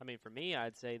 I mean, for me,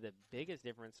 I'd say the biggest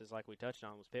difference is like we touched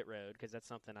on was pit road because that's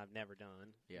something I've never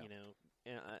done. Yeah.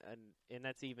 And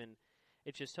that's even.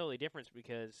 It's just totally different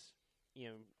because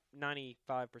 95%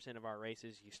 of our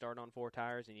races you start on 4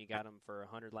 tires and you got them for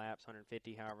 100 laps,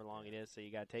 150, however long it is. So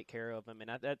you got to take care of them,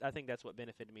 and I think that's what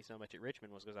benefited me so much at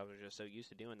Richmond was because I was just so used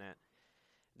to doing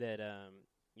that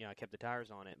I kept the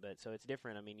tires on it. But so it's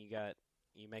different. I mean,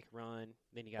 you make a run,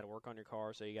 then you got to work on your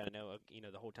car, so you got to know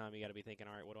the whole time you got to be thinking,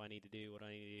 all right, what do I need to do? What do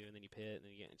I need to do? And then you pit, and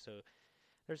then you get so.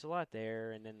 There's a lot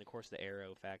there, and then of course the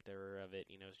aero factor of it,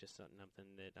 is just something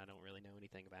that I don't really know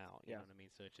anything about. You know what I mean?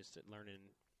 So it's just learning.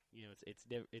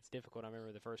 It's difficult. I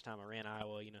remember the first time I ran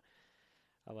Iowa.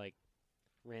 I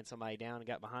ran somebody down and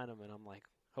got behind them, and I'm like,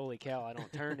 holy cow, I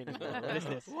don't turn anymore. What is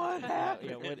this? What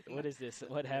happened? What is this?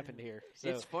 What happened here? So,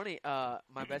 It's funny.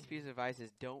 My best piece of advice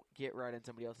is don't get right in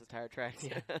somebody else's tire tracks.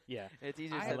 yeah. It's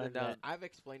easier I said than learned done. that. I've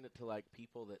explained it to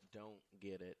people that don't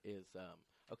get it is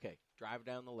okay, drive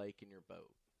down the lake in your boat.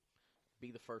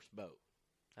 Be the first boat.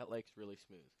 That lake's really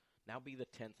smooth. Now be the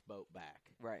 10th boat back.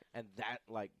 Right. And that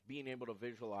being able to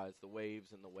visualize the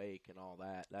waves and the wake and all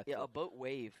that. That's Yeah, a boat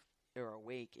wave or a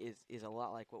wake is a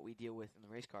lot like what we deal with in the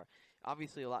race car.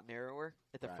 Obviously a lot narrower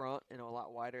at the Right. front and a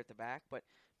lot wider at the back, but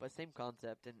same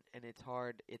concept, and it's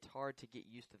hard to get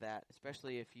used to that,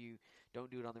 especially if you don't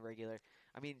do it on the regular.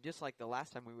 I mean, just like the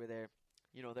last time we were there,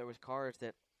 there was cars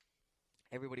that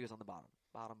everybody was on the bottom.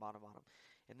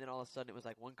 And then all of a sudden it was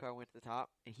like one car went to the top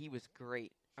and he was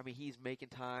great. I mean, he's making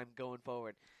time going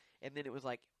forward. And then it was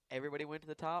like everybody went to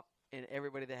the top and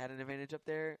everybody that had an advantage up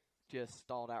there just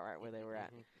stalled out right where they were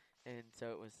at. And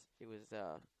so it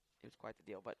was quite the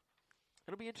deal, but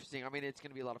it'll be interesting. I mean, it's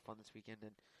going to be a lot of fun this weekend,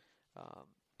 and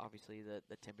obviously the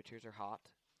temperatures are hot.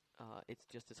 It's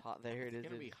just as hot there. It's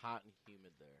going to be hot and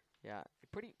humid there. Yeah,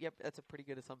 yep, that's a pretty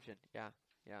good assumption. Yeah.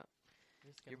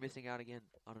 It's You're gonna be- missing out again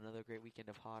on another great weekend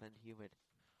of hot and humid.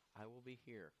 I will be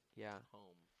here Yeah.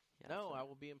 home. Yeah, No, so- I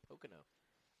will be in Pocono.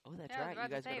 Oh, that's Yeah, I right. was You about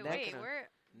guys to say, go to wait, Pocono. where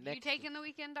you Next taking the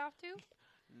weekend off too?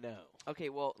 No. Okay,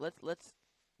 well, let's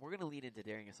we're gonna lead into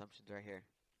daring assumptions right here.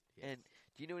 Yes. And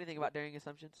do you know anything about daring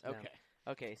assumptions? Okay.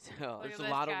 Okay, so Look There's at a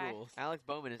this lot guy. of rules. Alex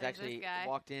Bowman has There's this actually guy.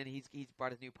 walked in. He's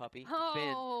brought his new puppy.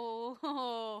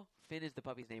 Oh, Finn is the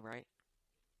puppy's name, right?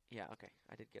 Yeah. Okay,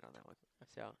 I did get on that one.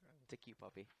 So it's a cute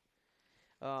puppy.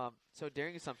 So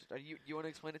daring assumptions. You want to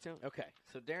explain it to him? Okay,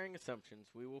 so daring assumptions,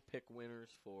 we will pick winners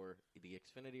for the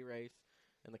Xfinity race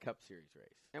and the Cup Series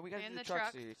race. And we got to and do the the truck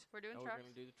trucks. series. We're doing Now we're trucks.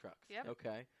 going to do the trucks. Yep.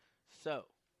 Okay, so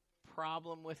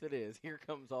problem with it is, here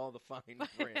comes all the fine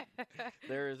print.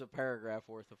 There is a paragraph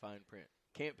worth of fine print.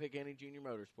 Can't pick any Junior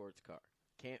Motorsports car.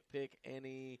 Can't pick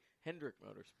any Hendrick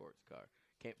Motorsports car.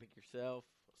 Can't pick yourself.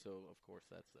 So, of course,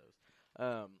 that's those.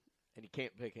 And you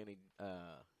can't pick any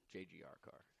JGR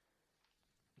car.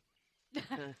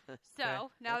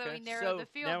 So now that we Okay. narrowed So the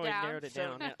field Now we've down, narrowed it So-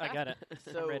 down. Yeah, I got it.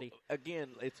 So, I'm ready.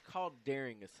 again, it's called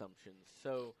daring assumptions.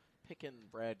 So, picking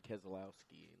Brad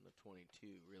Keselowski in the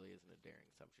 22 really isn't a daring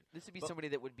assumption. This would be But- somebody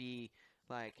that would be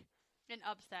like an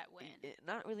upset win.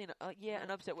 not really an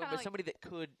an upset win, Kinda but like- somebody that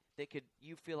could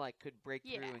you feel like could break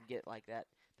through Yeah. and get like that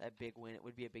big win. It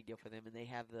would be a big deal for them, and they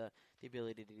have the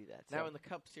ability to do that. Now, So, in the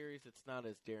Cup Series, it's not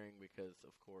as daring because,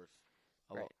 of course,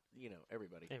 Right.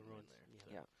 everybody can win Everyone's- there. yeah.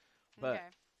 So. Yeah. But Okay.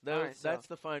 those, All right, so- that's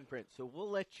the fine print. So we'll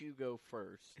let you go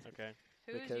first Okay.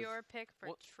 Who's because- your pick for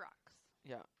well- trucks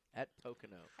at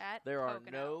Pocono. at There are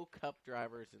Pocono? no Cup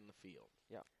drivers in the field.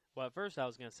 Well, at first I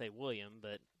was going to say William,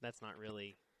 but that's not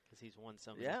really because he's won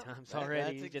so many Yeah, times that- already.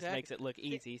 that's He just exact- makes it look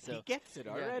easy. He So gets it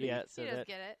Yeah. already. yeah, so He does that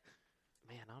get it.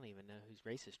 man, I don't even know who's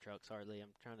races trucks hardly.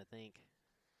 I'm trying to think.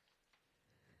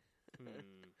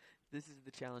 this is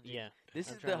the challenge. Yeah, This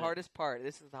I'm is trying the to- hardest part.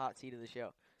 This is the hot seat of the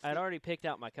show. I'd already picked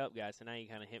out my cup guy, so now you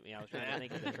kind of hit me. I was trying to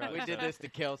think of the truck. We did so- this to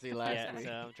Kelsey last yeah, week.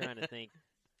 so I'm trying to think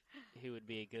who would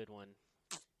be a good one.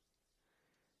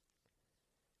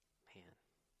 Man,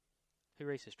 who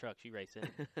races trucks? You race it.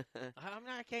 I'm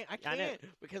not. I can't. I I know.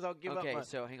 can't because I'll give Okay, up my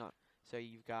so hang on. So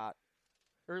you've got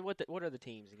Or what are the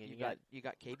teams again? you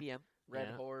got KBM, Red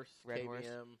Yeah. Horse, Red KBM, Horse,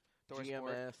 ThorSport.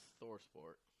 GMS,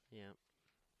 ThorSport, yeah.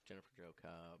 Jennifer Jo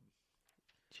Cobb.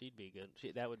 She'd be good.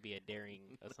 That would be a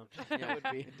daring assumption. That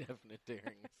would be a definite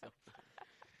daring assumption.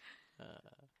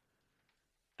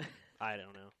 I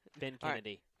don't know. Ben All right.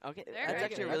 Kennedy. Okay, They're that's very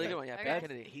actually a good. really good one. Yeah, They're Ben good.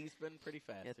 Kennedy. He's been pretty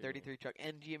fast. Yeah, here. 33 truck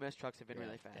and GMS trucks have been Yeah,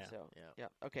 really fast. yeah, So yeah.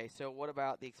 Okay, so what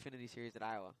about the Xfinity Series at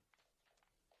Iowa?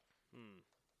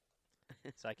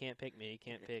 So I can't pick me.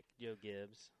 Can't pick Joe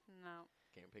Gibbs. No.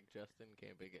 Can't pick Justin.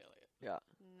 Can't pick Elliott.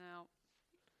 No.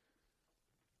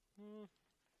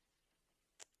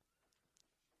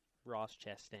 Ross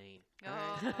Chastain. Oh.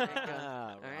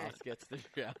 Ah, All right. Ross gets the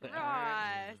shout out.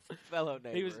 Ross. Fellow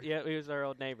neighbor. He was our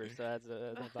old neighbor, so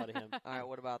I thought of him. All right,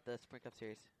 what about the Sprint Cup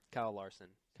Series? Kyle Larson,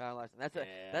 Kyle Larson. That's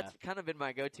Yeah. kind of been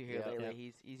my go-to here Yeah. lately.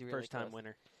 Yeah. He's really first time close.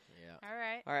 winner. Yeah. All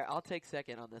right. All right, I'll take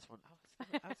second on this one.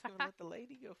 I was going to let the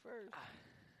lady go first.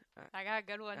 I got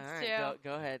good ones, All right, too.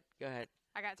 go ahead. Go ahead.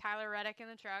 I got Tyler Reddick in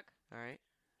the truck. All right.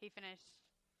 He finished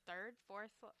third,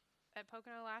 fourth at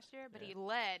Pocono last year, but Yeah. he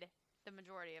led the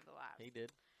majority of the laps. He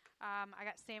did. I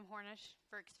got Sam Hornish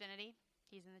for Xfinity.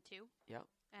 He's in the 2. Yep.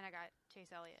 And I got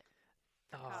Chase Elliott.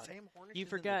 Oh, Sam Hornish you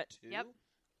is in the forgot. two? Yep.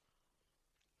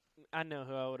 I know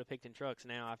who I would have picked in trucks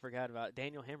now. I forgot about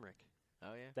Daniel Hemrick.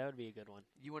 Oh, yeah. That would be a good one.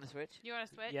 You want to switch? You want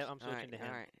to switch? Yeah, I'm All right. switching to him.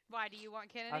 All right. Why, do you want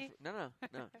I Kennedy? f-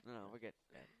 no, we're good.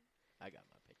 I got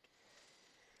my pick.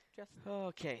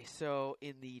 Okay, so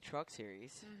in the truck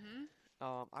series, Mm-hmm.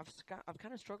 I've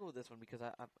kind of struggled with this one because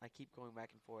I keep going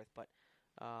back and forth, but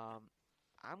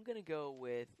I'm gonna go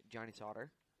with Johnny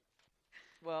Sauter.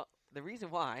 Well, the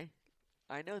reason why,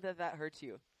 I know that hurts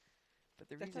you, but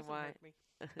the reason why,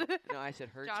 no, I said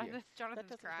hurt you.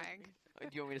 Jonathan's crying. Do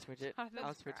you want me to switch it? Jonathan's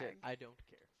I'll switch crying. I don't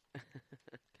care.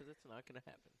 Because it's not going to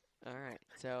happen. All right,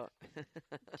 so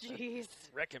Jeez.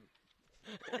 Wreck him.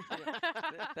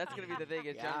 that's gonna be the thing.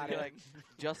 Is John's gonna be like,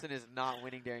 Justin is not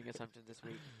winning daring assumptions this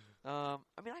week. I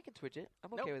mean, I can switch it.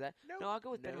 I'm okay Nope. with that. No, I'll go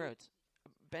with Ben Rhodes.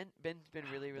 Ben's been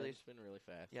really. It's been really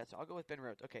fast. Yeah, so I'll go with Ben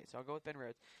Rhodes. Okay, so I'll go with Ben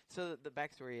Rhodes. So the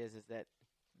backstory is that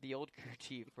the old crew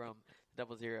chief from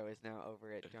 00 is now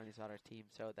over at Johnny Sauter's team.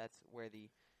 So that's where the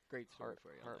Great story for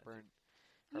you. on that. heartburn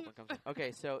comes in.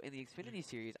 Okay, so in the Xfinity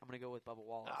Series, I'm going to go with Bubba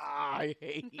Wallace. I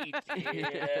hate you.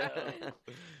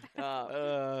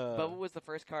 Bubba was the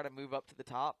first car to move up to the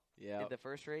top Yeah. in the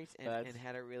first race and That's-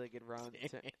 had a really good run.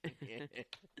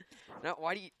 Now,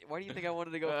 why do you think I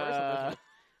wanted to go first on this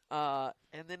one?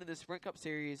 And then in the Sprint Cup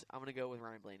Series, I'm going to go with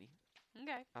Ryan Blaney.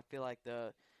 Okay. I feel like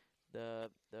the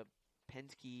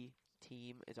Penske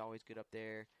team is always good up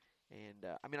there, and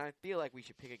I mean I feel like we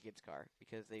should pick a Gibbs car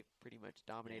because they've pretty much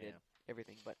dominated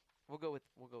everything. But we'll go with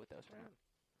those for now.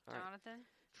 All right. Jonathan?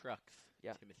 Trucks.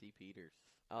 Yeah. Timothy Peters.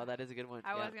 Oh, that is a good one.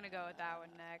 I yeah. was going to go with that one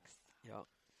next. Yeah.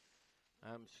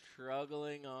 I'm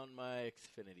struggling on my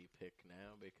Xfinity pick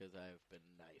now because I've been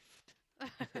knifed.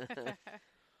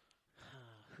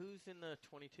 Who's in the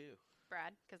 22?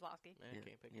 Brad Kozlowski. Man,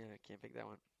 can't pick. Yeah, I can't pick that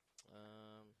one.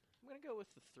 I'm gonna go with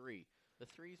the 3. The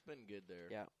 3's been good there.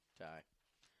 Yeah.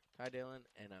 Ty Dillon,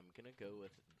 and I'm gonna go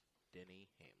with Denny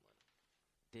Hamlin.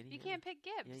 Did he? You can't pick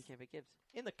Gibbs. Yeah, you can't pick Gibbs.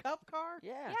 In the Cup car?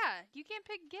 Yeah. Yeah, you can't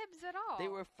pick Gibbs at all. They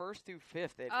were first through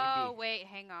fifth at Oh, Indy. wait,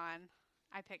 hang on.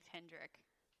 I picked Hendrick.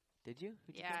 Did you?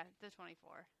 Who'd you Yeah, pick? the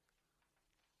 24.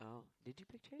 Oh, did you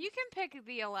pick Chase? You can pick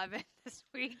the 11 this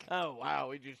week. Oh wow,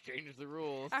 we just changed the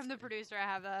rules. I'm the producer. I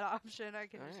have that option. I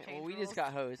can All just right. change Well, we rules. just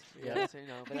got hosed. Yeah. So, you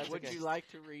know, but that's Would okay. you like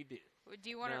to redo? Do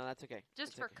you want to No, that's okay.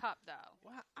 just That's for okay. Cup though?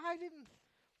 Well, I didn't.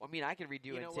 Well, I mean, I could redo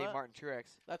You it know and say what? Martin Truex.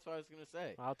 That's what I was gonna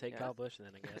say. I'll take Yeah. Kyle Busch then,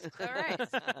 I guess. All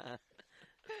right.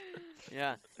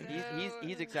 Yeah, he's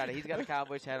So- excited. He's got a Kyle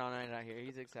Busch hat on right out here.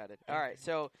 He's excited. All right,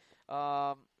 so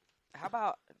how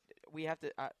about we have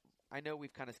to? I know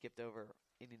we've kind of skipped over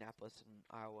Indianapolis and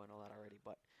Iowa and all that already,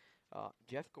 but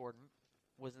Jeff Gordon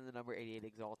was in the number 88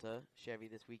 Exalta Chevy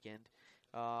this weekend,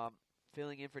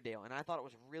 filling in for Dale, and I thought it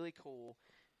was really cool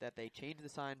that they changed the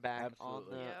sign back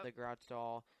Absolutely. on Yep. the garage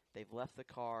stall. They've left the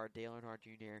car, Dale Earnhardt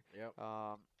Jr. Yep.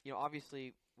 You know,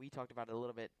 obviously we talked about it a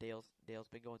little bit. Dale's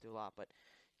been going through a lot, but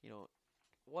you know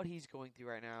what he's going through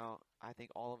right now. I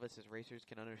think all of us as racers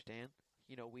can understand.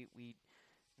 You know, we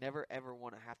never ever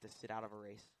want to have to sit out of a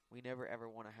race. We never ever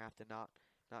want to have to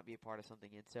not be a part of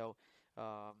something. And so,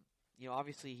 you know,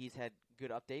 obviously he's had good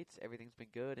updates. Everything's been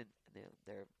good, and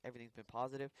everything's been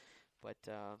positive. But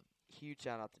huge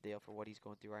shout out to Dale for what he's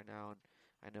going through right now. And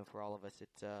I know for all of us,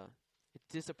 it's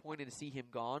disappointing to see him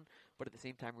gone, but at the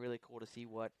same time, really cool to see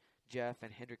what Jeff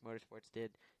and Hendrick Motorsports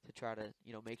did to try to,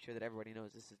 you know, make sure that everybody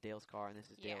knows this is Dale's car and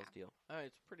this is Yeah. Dale's deal.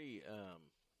 It's pretty.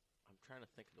 I'm trying to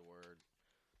think of the word,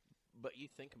 but you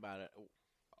think about it.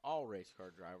 All race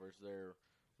car drivers, they're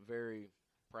very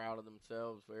proud of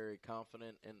themselves, very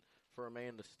confident, and for a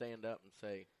man to stand up and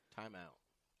say, "Time out.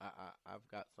 I've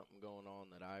got something going on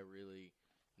that I really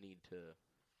need to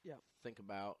think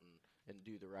about and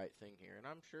do the right thing here. And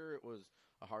I'm sure it was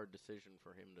a hard decision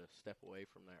for him to step away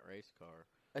from that race car.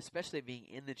 Especially being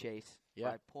in the chase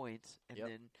Yeah. by points, and Yep.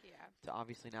 then Yeah. to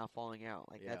obviously now falling out.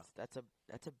 Like Yeah. that's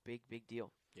a big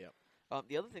deal. Yep.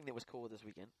 The other thing that was cool this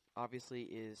weekend, obviously,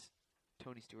 is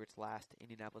Tony Stewart's last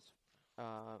Indianapolis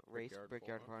race,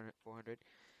 Brickyard 400,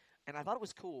 and I thought it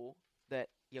was cool that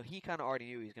he kind of already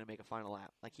knew he was going to make a final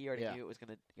lap. Like he already Yeah. knew it was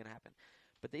going to happen.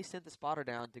 But they sent the spotter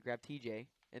down to grab TJ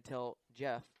and tell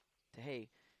Jeff hey,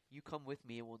 you come with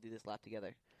me and we'll do this lap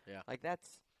together. Yeah. Like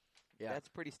that's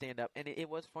pretty stand up. And it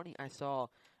was funny. I saw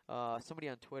somebody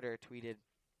on Twitter tweeted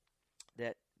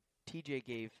that TJ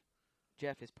gave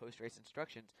Jeff his post race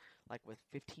instructions like with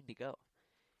 15 to go.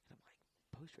 And I'm like,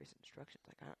 post race instructions?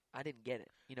 Like I didn't get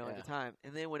it, at Yeah. the time.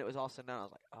 And then when it was all said and done, I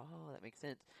was like, oh, that makes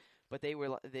sense. But they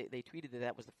were they tweeted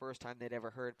that was the first time they'd ever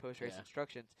heard post race Yeah.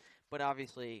 instructions. But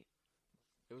obviously,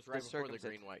 It was right before the circumstance-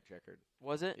 green-white checkered.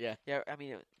 was it? Yeah. Yeah. I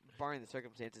mean, barring the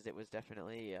circumstances, it was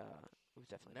definitely a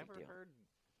Never big deal. heard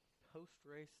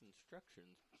post-race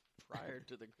instructions prior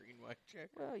to the green-white checker.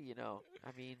 Well,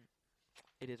 I mean,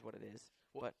 it is what it is.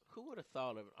 Well, who would have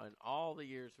thought of, in all the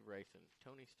years of racing,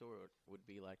 Tony Stewart would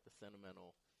be like the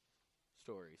sentimental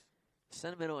stories?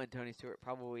 Sentimental and Tony Stewart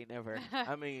probably never,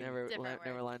 I mean, never Different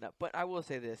never words. lined up. But I will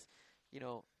say this,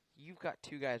 you've got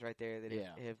two guys right there that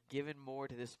Yeah. have given more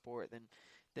to this sport than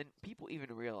people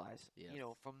even realize. Yes.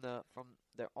 From the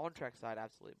on track side,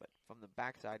 absolutely, but from the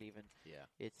back side even, yeah.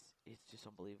 it's just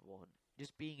unbelievable. And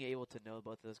just being able to know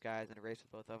both of those guys and to race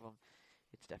with both of them,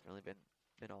 it's definitely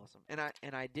been awesome.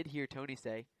 And I did hear Tony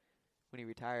say when he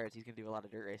retires he's gonna do a lot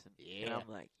of dirt racing. And Yeah. I'm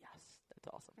like, yes, that's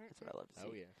awesome. That's what I love to see.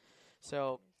 Oh, yeah.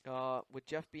 So, with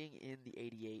Jeff being in the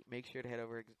 88, make sure to head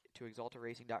over to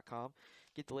exaltaracing.com.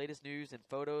 Get the latest news and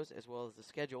photos as well as the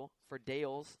schedule for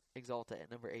Dale's Exalta at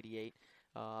number 88.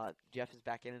 Jeff is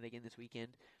back in it again this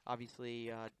weekend.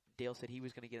 Obviously, Dale said he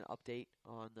was going to get an update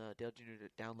on the Dale Jr.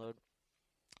 download.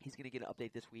 He's going to get an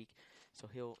update this week, so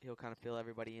he'll kind of fill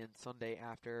everybody in Sunday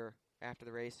after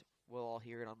the race. We'll all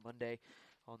hear it on Monday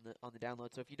on the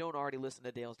download. So if you don't already listen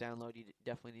to Dale's download, you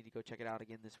definitely need to go check it out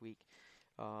again this week.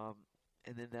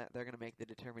 And then they're going to make the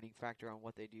determining factor on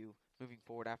what they do moving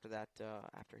forward after that.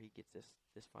 After he gets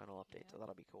this final update, Yeah. so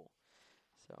that'll be cool.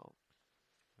 So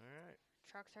All right.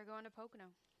 Trucks are going to Pocono.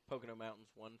 Pocono Mountains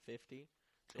 150.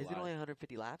 is it only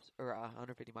 150 laps or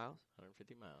 150 miles?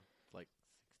 150 miles? It's like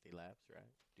 60 laps, right?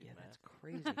 Do the Yeah, math. that's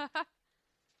crazy.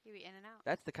 You'll be in and out.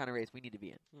 That's the kind of race we need to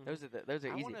be in. Mhm. Those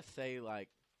are I easy. want to say, like,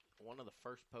 one of the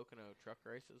first Pocono truck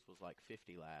races was like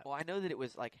 50 laps. Well, I know that it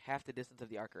was like half the distance of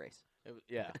the ARCA race. It was,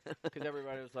 yeah, because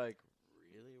everybody was like,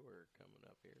 really? We're coming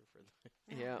up here for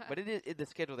the... Yeah, but the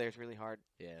schedule there is really hard.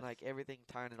 Yeah. Like everything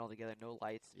tying it all together, no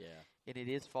lights, Yeah. and it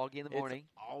is foggy in the morning.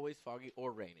 It's always foggy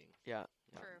or raining. Yeah.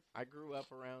 True. I grew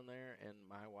up around there, and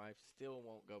my wife still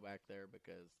won't go back there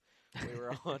because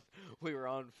we were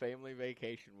on family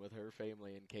vacation with her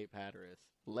family in Cape Hatteras.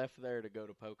 Left there to go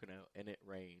to Pocono, and it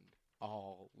rained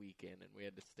all weekend, and we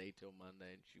had to stay till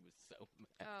Monday, and she was so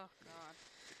mad. Oh God.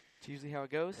 It's usually how it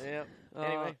goes. Yep.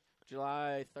 Anyway,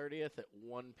 July 30th at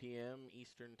 1 p.m.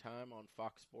 Eastern Time on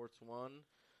Fox Sports 1.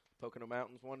 Pocono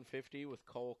Mountains 150 with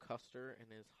Cole Custer and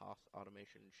his Haas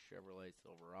Automation Chevrolet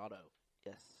Silverado.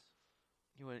 Yes.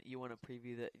 You want to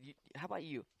preview the? How about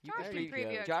you? You Josh can can preview.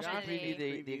 preview Josh can Xfinity. preview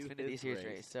the Preview Xfinity his Series race.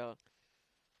 race. So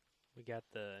We got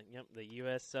the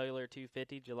U.S. Cellular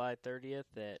 250, July 30th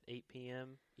at 8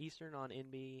 p.m. Eastern on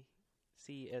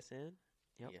NBCSN.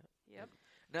 Yep. Yep.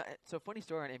 no, so funny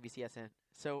story on NBCSN.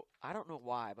 So I don't know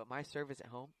why, but my service at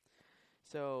home.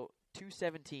 So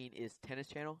 217 is Tennis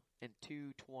Channel and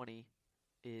 220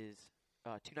 is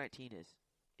 219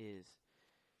 is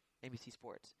NBC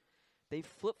Sports. They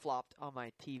flip flopped on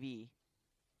my TV,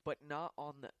 but not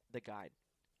on the guide.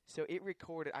 So it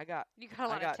recorded. I got You got a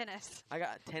lot got- of tennis. I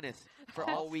got tennis for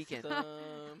all weekend. Awesome.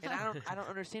 And I don't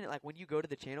understand it. Like when you go to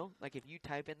the channel, like if you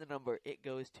type in the number, it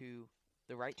goes to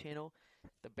the right channel.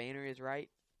 The banner is right,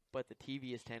 but the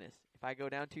TV is tennis. If I go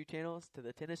down 2 channels to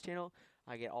the tennis channel,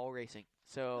 I get all racing.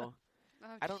 So Oh,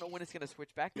 I don't know when jeez. it's going to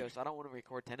switch back though. So I don't want to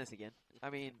record tennis again. I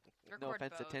mean, no Record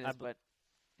offense to both. tennis, I but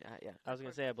yeah. I was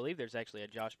going to say, I believe there's actually a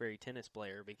Josh Berry tennis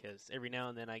player because every now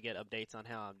and then I get updates on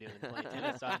how I'm doing playing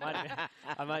tennis. So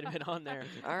I might have been on there.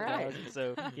 All right.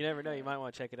 So you never know. You might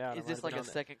want to check it out. Is I might this have like been a on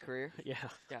there. second career? Yeah.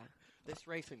 This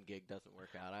racing gig doesn't work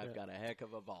out. I've Yeah. got a heck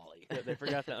of a volley. They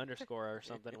forgot the underscore or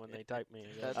something when they typed me. I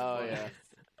guess. That's Oh, funny.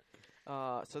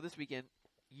 yeah. So this weekend,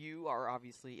 you are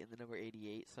obviously in the number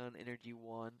 88 Sun Energy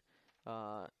 1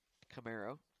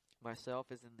 Camaro. Myself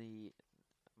is in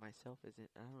I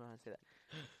don't know how to say that.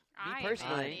 I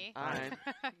personally, am I'm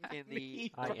in the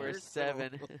Me number 7,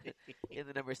 personally. in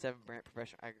the number 7 Brant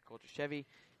Professional Agriculture Chevy,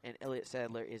 and Elliott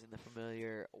Sadler is in the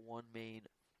familiar one main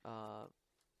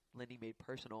Lindy Made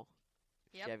Personal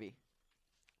Yep. Chevy.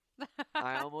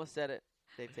 I almost said it.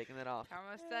 They've taken that off.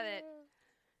 Almost said it.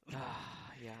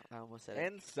 Yeah, I almost said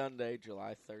it. And Sunday,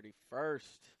 July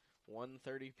 31st,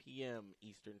 1:30 p.m.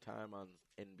 Eastern Time on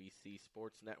NBC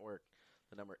Sports Network.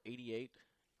 The number 88,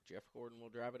 Jeff Gordon will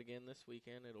drive it again this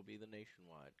weekend. It'll be the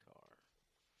Nationwide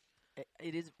car.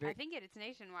 It is I very. think it's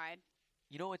nationwide.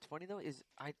 You know what's funny though is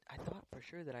I thought for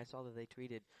sure that I saw that they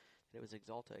tweeted that it was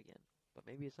Exalta again, but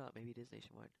maybe it's not. Maybe it is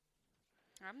nationwide.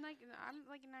 I'm like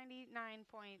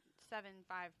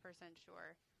 99.75%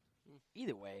 sure.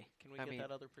 Either way, Can we I get mean,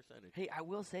 that other percentage? hey, I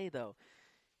will say though,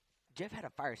 Jeff had a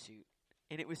fire suit,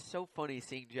 and it was so funny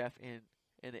seeing Jeff in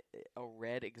a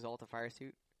red Exalta fire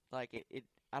suit. Like it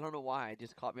I don't know why it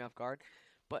just caught me off guard,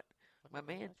 but Wasn't my it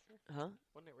red man, last year? huh?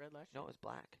 Wasn't it red last No, year? it was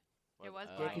black. It was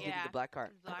Yeah, black, 'cause he did yeah. the black It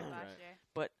cart. was black last Right. year.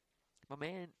 My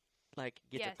man, like,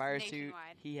 gets a Yes, fire suit.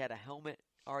 nationwide. He had a helmet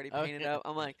already Oh, painted yeah. up.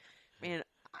 I'm like, man,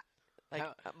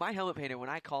 my helmet painter, when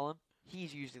I call him,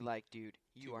 he's usually like, dude,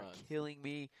 you 2 are months. killing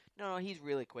me. No, he's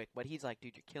really quick, but he's like,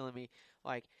 dude, you're killing me.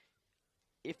 Like,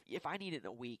 if I need it in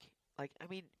a week, like, I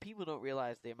mean, people don't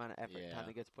realize the amount of effort and time Yeah.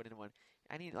 that gets put into one.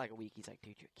 I need like a week. He's like,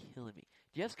 dude, you're killing me.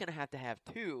 Jeff's gonna have to have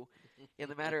 2 in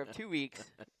the matter of 2 weeks,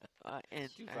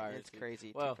 and 2 fire it's suits.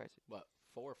 crazy. 2 Well, fire suits. What,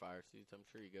 4 fire suits? I'm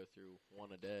sure you go through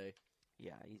 1 a day.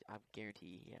 Yeah, I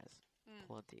guarantee he has Mm.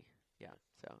 plenty. Yeah,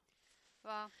 so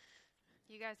Well,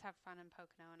 you guys have fun in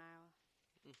Pocono and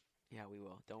Iowa. yeah, we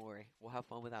will. Don't worry, we'll have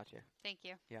fun without you. Thank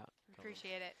you. Yeah.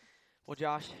 Appreciate it. Well,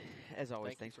 Josh, as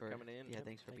always, Thank you thanks for coming in. Yeah, Yep,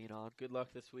 thanks for thank being you. on. Good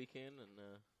luck this weekend,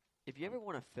 and If you ever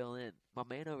want to fill in, my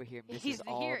man over here misses He's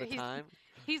all here. the He's- time.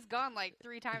 He's gone like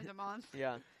 3 times a month.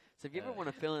 Yeah. So if you ever want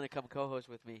to fill in and come co-host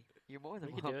with me, you're more than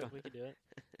We could do welcome. it. We could do it.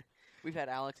 We've had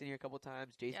Alex in here a couple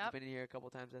times. Jason's Yep. been in here a couple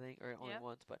times, I think, or only Yep.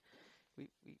 once. But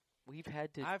we've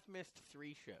had to I've missed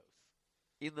 3 shows.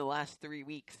 in the last 3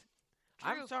 weeks.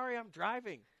 I'm True. sorry, I'm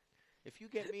driving. If you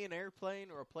get me an airplane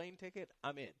or a plane ticket,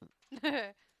 I'm in.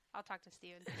 I'll talk to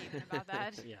Steven about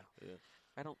that. Yeah.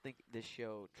 I don't think this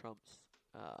show trumps.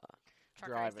 Truck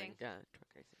Driving. racing. Yeah, truck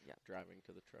racing. Yeah. Driving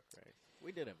to the truck race.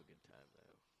 We did have a good time,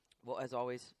 though. Well, as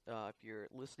always, if you're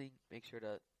listening, make sure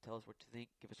to tell us what you think.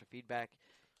 Give us your feedback.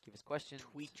 Give us questions.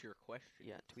 Tweet your questions.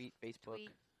 Yeah, tweet, Facebook.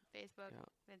 Tweet, Facebook,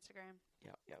 Yeah. Instagram,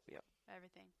 Yep.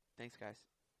 everything. Thanks, guys.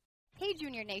 Hey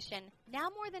Junior Nation, now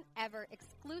more than ever,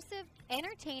 exclusive,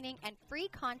 entertaining, and free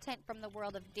content from the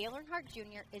world of Dale Earnhardt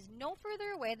Jr. is no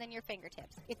further away than your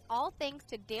fingertips. It's all thanks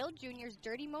to Dale Jr.'s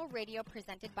Dirty Mo Radio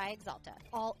presented by Exalta.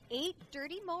 All 8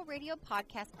 Dirty Mo Radio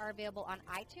podcasts are available on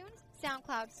iTunes,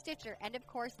 SoundCloud, Stitcher, and of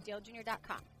course,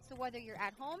 DaleJr.com. So whether you're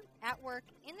at home, at work,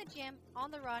 in the gym, on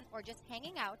the run, or just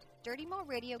hanging out, Dirty Mo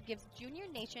Radio gives Junior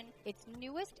Nation its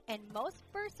newest and most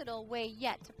versatile way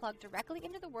yet to plug directly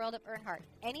into the world of Earnhardt,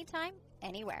 anytime,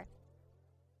 anywhere.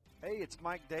 Hey, it's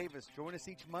Mike Davis. Join us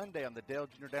each Monday on the Dale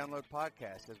Jr. Download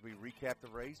Podcast as we recap the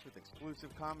race with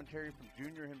exclusive commentary from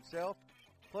Junior himself,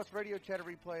 plus radio chatter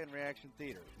replay and reaction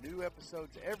theater. New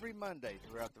episodes every Monday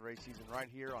throughout the race season right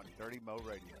here on Dirty Mo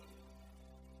Radio.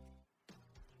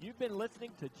 You've been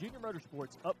listening to Junior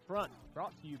Motorsports Up Front,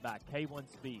 brought to you by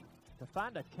K1 Speed. To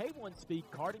find a K1 Speed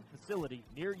karting facility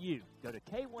near you, go to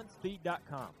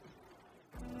k1speed.com.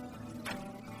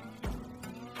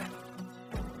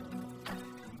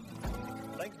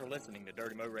 Thanks for listening to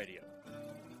Dirty Mo Radio.